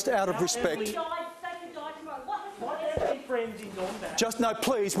 Just out of respect. No,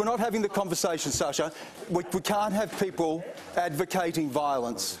 please, we're not having the conversation, Sasha. We can't have people advocating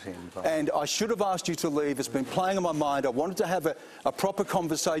violence. And I should have asked you to leave. It's been playing on my mind. I wanted to have a proper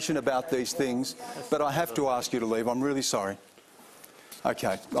conversation about these things, but I have to ask you to leave. I'm really sorry.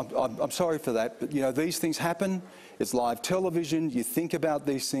 Okay, I'm sorry for that, but, you know, these things happen. It's live television. You think about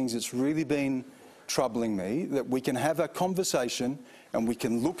these things. It's really been troubling me that we can have a conversation and we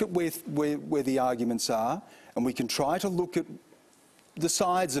can look at where the arguments are, and we can try to look at the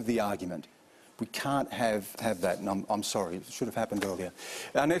sides of the argument. We can't have that, and I'm sorry. It should have happened earlier.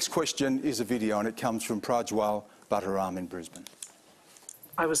 Our next question is a video, and it comes from Prajwal Bhattaram in Brisbane.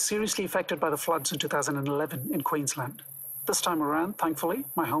 I was seriously affected by the floods in 2011 in Queensland. This time around, thankfully,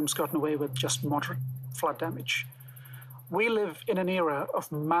 my home's gotten away with just moderate flood damage. We live in an era of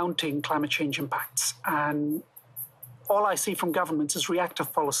mounting climate change impacts, and all I see from governments is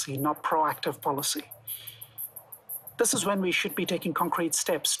reactive policy, not proactive policy. This is when we should be taking concrete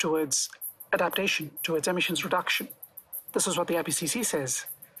steps towards adaptation, towards emissions reduction. This is what the IPCC says.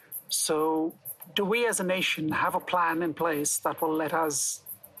 So do we as a nation have a plan in place that will let us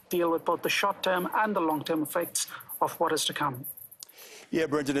deal with both the short-term and the long-term effects of what is to come? Yeah,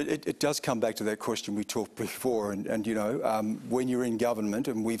 Brendan, it does come back to that question we talked before. And you know, when you're in government,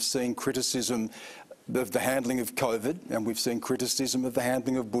 and we've seen criticism of the handling of COVID, and we've seen criticism of the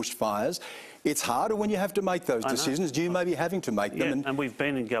handling of bushfires, it's harder when you have to make those decisions. You may be having to make them. And we've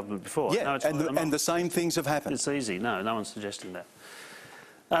been in government before. Yeah, no, and the same things have happened. It's easy. No one's suggesting that.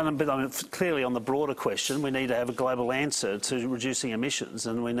 But I mean, clearly on the broader question, we need to have a global answer to reducing emissions,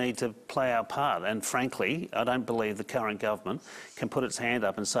 and we need to play our part. And frankly, I don't believe the current government can put its hand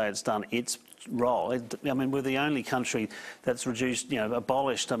up and say it's done its role. I mean, we're the only country that's reduced,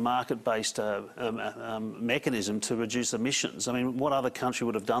 abolished a market-based mechanism to reduce emissions. I mean, what other country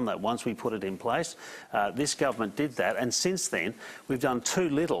would have done that once we put it in place? This government did that, and since then we've done too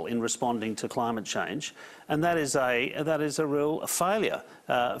little in responding to climate change, and that is a real failure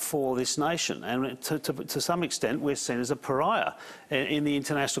for this nation. And to some extent, we're seen as a pariah in the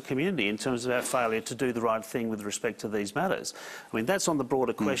international community in terms of our failure to do the right thing with respect to these matters. I mean, that's on the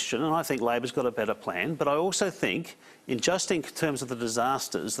broader question, and I think Labor's got a better plan. But I also think, in terms of the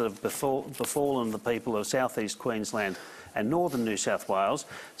disasters that have befallen the people of South East Queensland and northern New South Wales,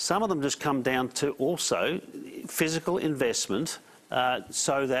 some of them just come down to also physical investment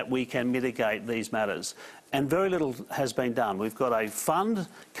so that we can mitigate these matters. And very little has been done. We've got a fund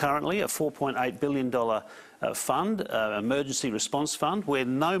currently, a $4.8 billion fund, emergency response fund, where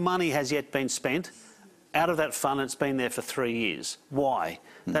no money has yet been spent. Out of that fund, it's been there for 3 years. Why?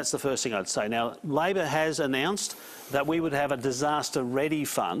 That's the first thing I'd say. Now, Labor has announced that we would have a disaster ready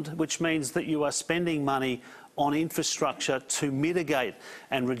fund, which means that you are spending money on infrastructure to mitigate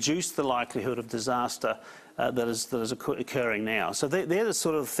and reduce the likelihood of disaster that is occurring now. So they're the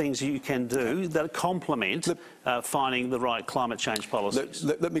sort of things you can do that complement finding the right climate change policies.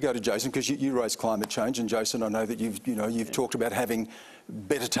 Let me go to Jason, because you raised climate change, and Jason, I know that you've talked about having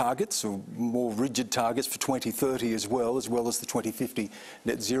better targets or more rigid targets for 2030 as well as the 2050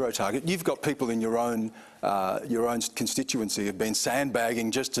 net zero target. You've got people in your own constituency have been sandbagging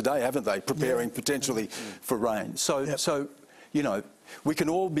just today, haven't they, preparing potentially for rain. So you know, we can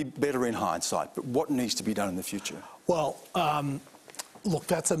all be better in hindsight, but what needs to be done in the future? Well, look,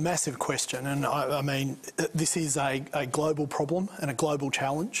 that's a massive question, and I mean, this is a global problem and a global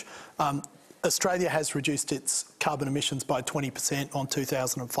challenge. Australia has reduced its carbon emissions by 20% on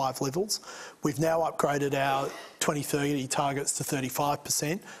 2005 levels. We've now upgraded our 2030 targets to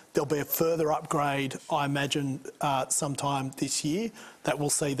 35%. There'll be a further upgrade, I imagine, sometime this year that will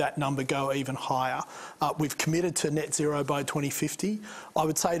see that number go even higher. We've committed to net zero by 2050. I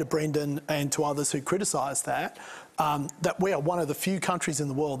would say to Brendan and to others who criticise that, that we are one of the few countries in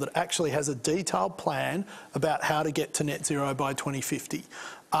the world that actually has a detailed plan about how to get to net zero by 2050.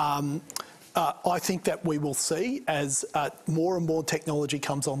 I think that we will see, as more and more technology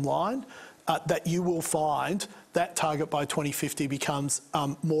comes online, that you will find that target by 2050 becomes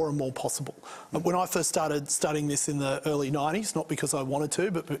more and more possible. When I first started studying this in the early 90s, not because I wanted to,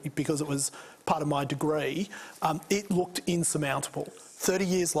 but because it was part of my degree, it looked insurmountable. 30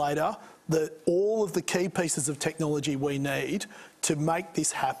 years later, all of the key pieces of technology we need to make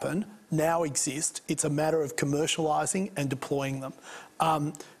this happen now exist. It's a matter of commercialising and deploying them.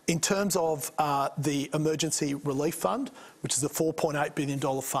 In terms of the Emergency Relief Fund, which is a $4.8 billion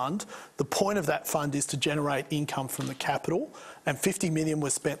fund, the point of that fund is to generate income from the capital, and $50 million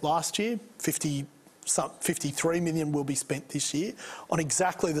was spent last year, 53 million will be spent this year on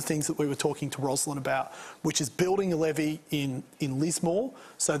exactly the things that we were talking to Rosalind about, which is building a levee in Lismore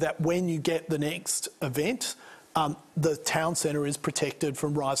so that when you get the next event, the town centre is protected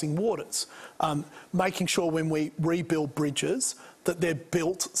from rising waters. Making sure when we rebuild bridges that they're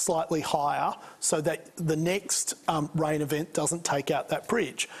built slightly higher so that the next rain event doesn't take out that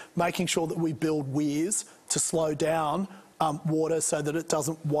bridge. Making sure that we build weirs to slow down water so that it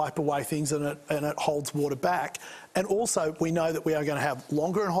doesn't wipe away things and it holds water back. And also, we know that we are going to have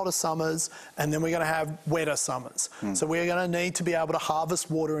longer and hotter summers, and then we're going to have wetter summers. So we're going to need to be able to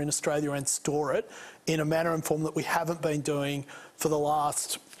harvest water in Australia and store it in a manner and form that we haven't been doing for the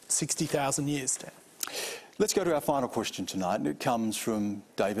last 60,000 years, Dan. Let's go to our final question tonight, and it comes from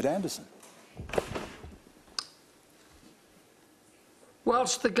David Anderson.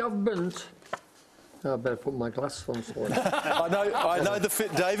 Whilst the government... I better put my glasses on for it. I know the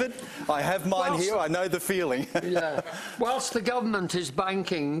fit, David. I have mine here. I know the feeling. Yeah. Whilst the government is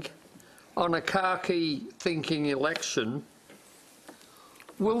banking on a khaki-thinking election,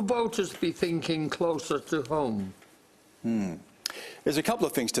 will voters be thinking closer to home? There's a couple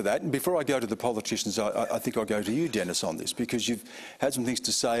of things to that, and before I go to the politicians, I think I'll go to you, Dennis, on this, because you've had some things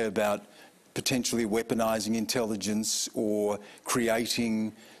to say about potentially weaponising intelligence or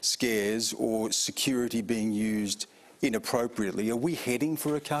creating scares or security being used inappropriately. Are we heading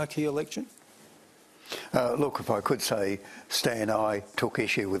for a khaki election? Look, if I could say, Stan, I took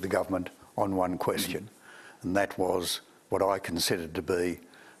issue with the government on one question, and that was what I considered to be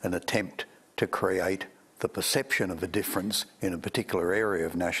an attempt to create the perception of a difference in a particular area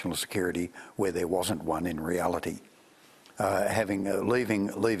of national security where there wasn't one in reality.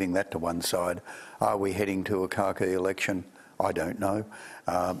 Leaving that to one side, are we heading to a khaki election? I don't know.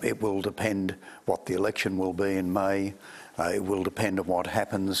 It will depend what the election will be in May. It will depend on what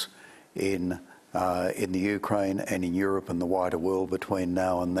happens in the Ukraine and in Europe and the wider world between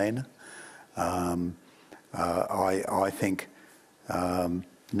now and then. I think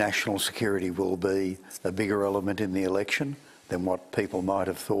national security will be a bigger element in the election than what people might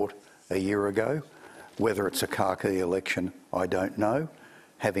have thought a year ago. Whether it's a khaki election, I don't know.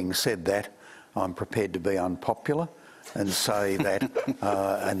 Having said that, I'm prepared to be unpopular and say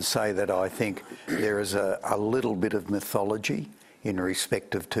that I think there is a little bit of mythology in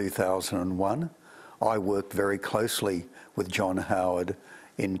respect of 2001. I worked very closely with John Howard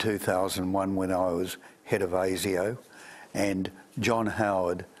in 2001 when I was head of ASIO, and John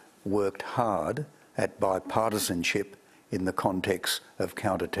Howard worked hard at bipartisanship in the context of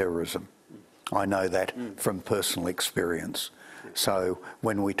counter-terrorism. I know that from personal experience. So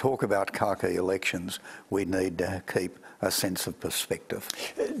when we talk about khaki elections, we need to keep a sense of perspective.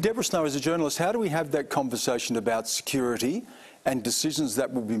 Deborah Snow, as a journalist, how do we have that conversation about security and decisions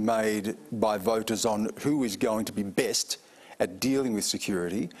that will be made by voters on who is going to be best at dealing with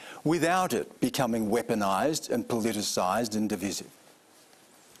security without it becoming weaponised and politicised and divisive?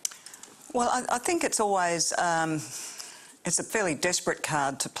 Well, I think it's always, it's a fairly desperate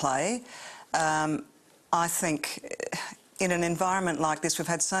card to play. I think in an environment like this, we've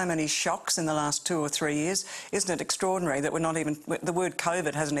had so many shocks in the last 2 or 3 years. Isn't it extraordinary that we're not even, the word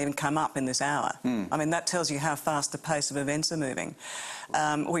COVID hasn't even come up in this hour? I mean, that tells you how fast the pace of events are moving.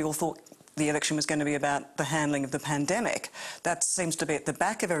 We all thought the election was going to be about the handling of the pandemic. That seems to be at the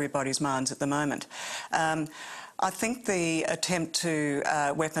back of everybody's minds at the moment. I think the attempt to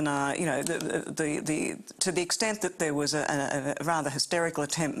weaponise, you know, to the extent that there was a rather hysterical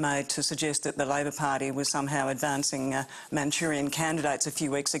attempt made to suggest that the Labor Party was somehow advancing Manchurian candidates a few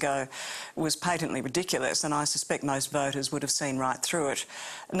weeks ago was patently ridiculous, and I suspect most voters would have seen right through it.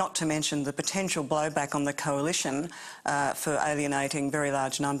 Not to mention the potential blowback on the coalition for alienating very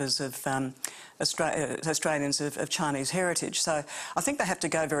large numbers of Australians of Chinese heritage. So I think they have to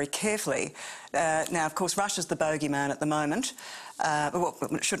go very carefully. Now, of course, Russia's the bogeyman at the moment.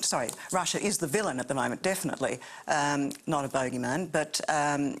 Russia is the villain at the moment, definitely, not a bogeyman. But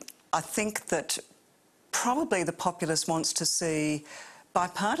I think that probably the populace wants to see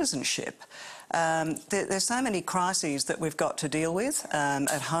bipartisanship. There's so many crises that we've got to deal with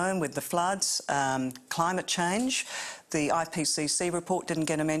at home, with the floods, climate change. The IPCC report didn't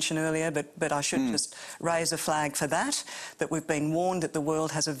get a mention earlier, but I should just raise a flag for that we've been warned that the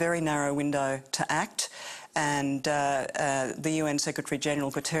world has a very narrow window to act. And the UN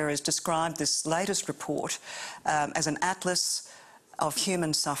Secretary-General Guterres described this latest report as an atlas of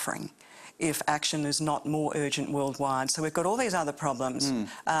human suffering if action is not more urgent worldwide. So we've got all these other problems.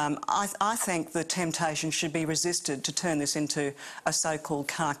 I think the temptation should be resisted to turn this into a so-called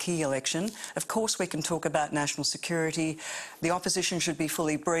khaki election. Of course we can talk about national security. The opposition should be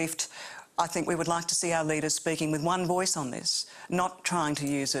fully briefed. I think we would like to see our leaders speaking with one voice on this, not trying to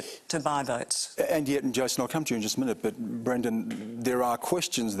use it to buy votes. And yet, and Jason, I'll come to you in just a minute, but Brendan, there are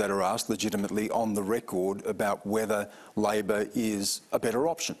questions that are asked legitimately on the record about whether Labor is a better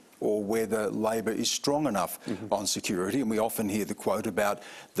option, or whether Labor is strong enough on security. And we often hear the quote about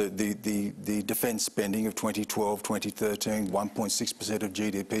the defence spending of 2012, 2013, 1.6% of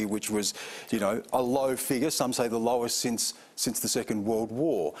GDP, which was, you know, a low figure. Some say the lowest since the Second World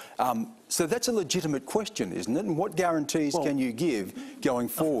War. So that's a legitimate question, isn't it? And what guarantees can you give going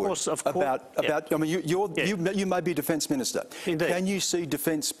forward about? I mean, you may be Defence Minister. Indeed. Can you see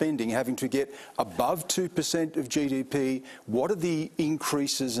defence spending having to get above 2% of GDP? What are the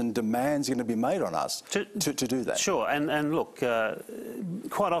increases and demands going to be made on us to do that? Sure, and look,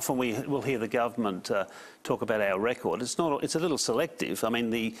 quite often we will hear the government talk about our record. It's a little selective. I mean,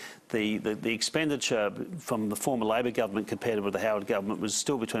 the expenditure from the former Labor government compared with the Howard government was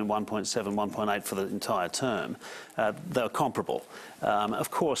still between 1.7 and 1.8 for the entire term. They were comparable. Of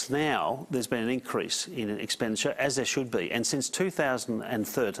course, now there's been an increase in expenditure, as there should be, and since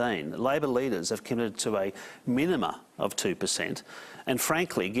 2013, Labor leaders have committed to a minima of 2%. And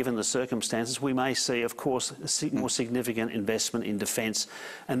frankly, given the circumstances, we may see, of course, more significant investment in defence,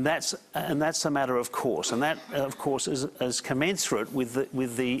 and that's a matter of course. And that, of course, is commensurate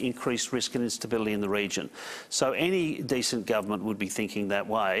with the increased risk and instability in the region. So any decent government would be thinking that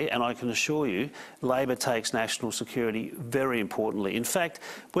way, and I can assure you, Labor takes national security very importantly. In fact,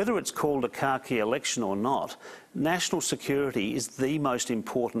 whether it's called a khaki election or not, national security is the most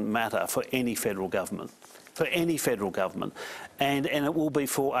important matter for any federal government. For any federal government, and it will be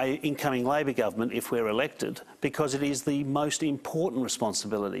for an incoming Labor government if we're elected, because it is the most important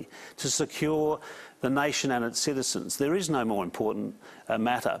responsibility to secure the nation and its citizens. There is no more important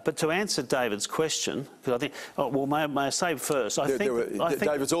matter. But to answer David's question, because I think, may I say first, I think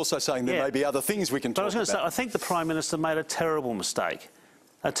David's also saying there may be other things we can talk about. But I was going to say, I think the Prime Minister made a terrible mistake.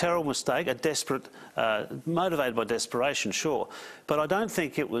 A terrible mistake, a desperate, motivated by desperation, sure. But I don't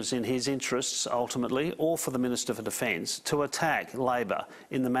think it was in his interests, ultimately, or for the Minister for Defence, to attack Labor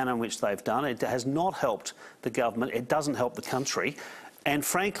in the manner in which they've done. It has not helped the government. It doesn't help the country. And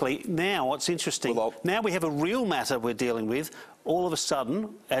frankly, now what's interesting, now we have a real matter we're dealing with. All of a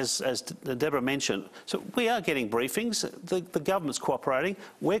sudden, as Deborah mentioned, so we are getting briefings. The government's cooperating.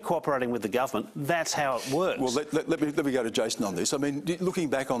 We're cooperating with the government. That's how it works. Well, let me go to Jason on this. I mean, looking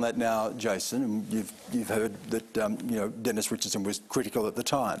back on that now, Jason, and you've heard that you know, Dennis Richardson was critical at the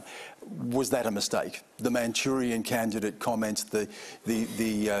time. Was that a mistake? The Manchurian candidate comments, the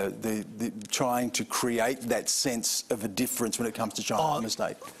trying to create that sense of a difference when it comes to China, a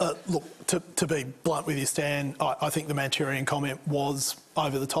mistake. Look, to be blunt with you, Stan, I think the Manchurian comment was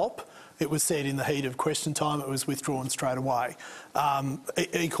over the top. it was said in the heat of question time, it was withdrawn straight away.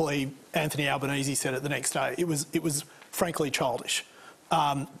 Equally, Anthony Albanese said it the next day. It was frankly childish.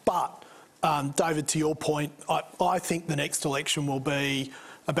 But David, to your point, I think the next election will be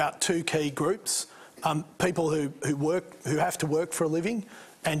about two key groups: people who have to work for a living,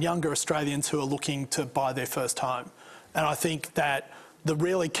 and younger Australians who are looking to buy their first home. And I think that the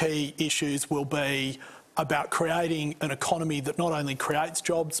really key issues will be about creating an economy that not only creates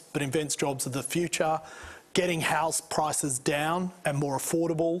jobs but invents jobs of the future, getting house prices down and more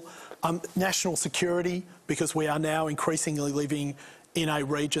affordable, national security, because we are now increasingly living in a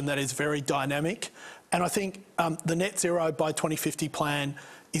region that is very dynamic. And I think the net zero by 2050 plan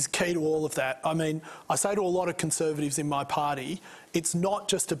is key to all of that. I mean, I say to a lot of Conservatives in my party, it's not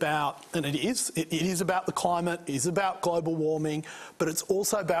just about, and it is about the climate, it is about global warming, but it's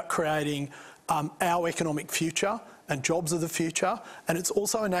also about creating our economic future and jobs of the future, and it's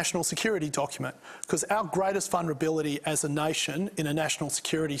also a national security document, because our greatest vulnerability as a nation, in a national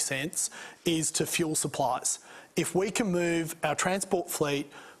security sense, is to fuel supplies. If we can move our transport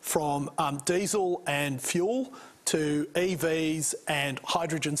fleet from diesel and fuel to EVs and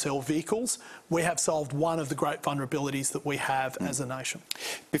hydrogen cell vehicles, we have solved one of the great vulnerabilities that we have as a nation.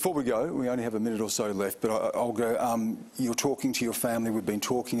 Before we go, we only have a minute or so left, but Olga, you're talking to your family. We've been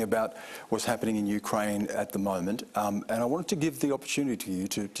talking about what's happening in Ukraine at the moment, and I wanted to give the opportunity to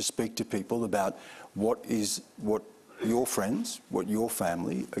you to speak to people about what your friends, what your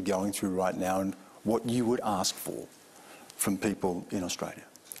family are going through right now, and what you would ask for from people in Australia.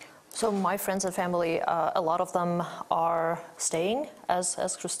 So my friends and family, a lot of them are staying, as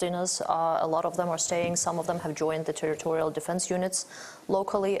Christina's. A lot of them are staying. Some of them have joined the territorial defence units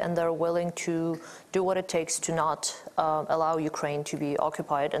locally, and they're willing to do what it takes to not allow Ukraine to be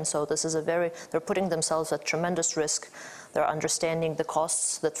occupied. And so this is they're putting themselves at tremendous risk. They're understanding the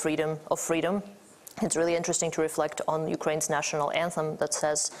costs that of freedom. It's really interesting to reflect on Ukraine's national anthem that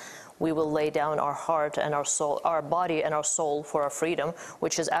says, "We will lay down our heart and our soul, our body and our soul for our freedom,"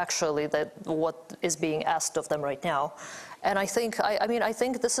 which is actually what is being asked of them right now. And I think, I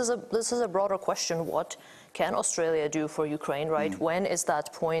think this is a broader question. What can Australia do for Ukraine, right? When is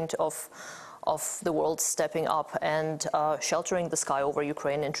that point of the world stepping up and sheltering the sky over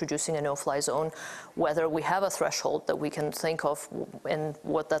Ukraine, introducing a no-fly zone, whether we have a threshold that we can think of and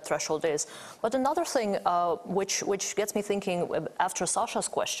what that threshold is. But another thing which gets me thinking after Sasha's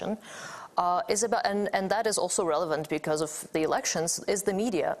question is about, and that is also relevant because of the elections, is the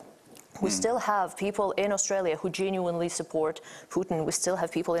media. We still have people in Australia who genuinely support Putin. We still have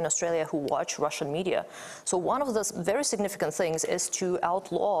people in Australia who watch Russian media. So one of the very significant things is to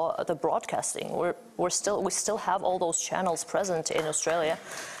outlaw the broadcasting. We still have all those channels present in Australia,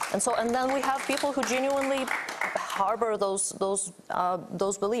 and then we have people who genuinely harbor those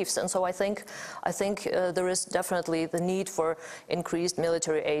beliefs. And so I think there is definitely the need for increased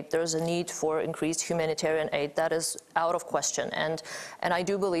military aid. There's a need for increased humanitarian aid. That is out of question. And I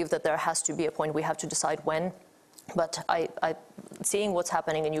do believe that there has to be a point. We have to decide when. But seeing what's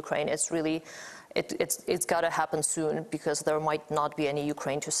happening in Ukraine, it's really, it's got to happen soon, because there might not be any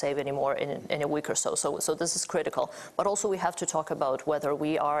Ukraine to save anymore in a week or so. So this is critical. But also we have to talk about whether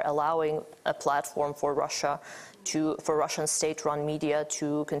we are allowing a platform for Russia for Russian state-run media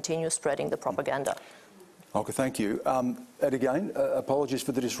to continue spreading the propaganda. Okay, thank you. And again, apologies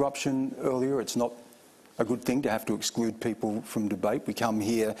for the disruption earlier. It's not a good thing to have to exclude people from debate. We come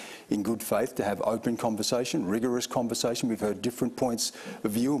here in good faith to have open conversation, rigorous conversation. We've heard different points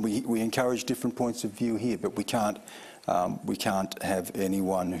of view, and we encourage different points of view here, but we can't have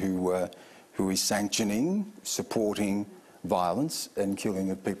anyone who is sanctioning, supporting violence and killing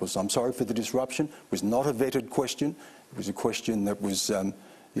of people. So I'm sorry for the disruption. It was not a vetted question. It was a question that was, a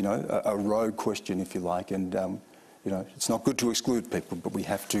rogue question, if you like, and it's not good to exclude people, but we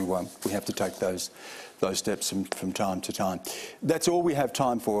have to take those steps from time to time. That's all we have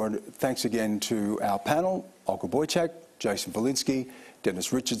time for, and thanks again to our panel: Olga Boychak, Jason Falinski,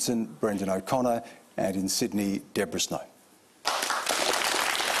 Dennis Richardson, Brendan O'Connor, and in Sydney, Deborah Snow.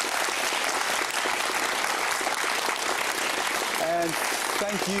 And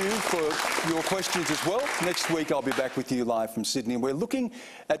thank you for your questions as well. Next week I'll be back with you live from Sydney, and we're looking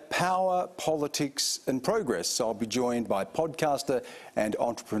at power, politics and progress. So I'll be joined by podcaster and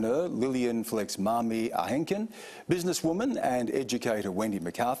entrepreneur Lillian Flex-Mami Ahenken, businesswoman and educator Wendy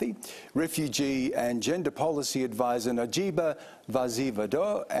McCarthy, refugee and gender policy advisor Najiba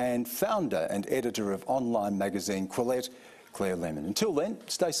Vazivado, and founder and editor of online magazine Quillette, Claire Lemon. Until then,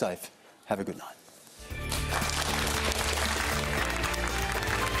 stay safe. Have a good night.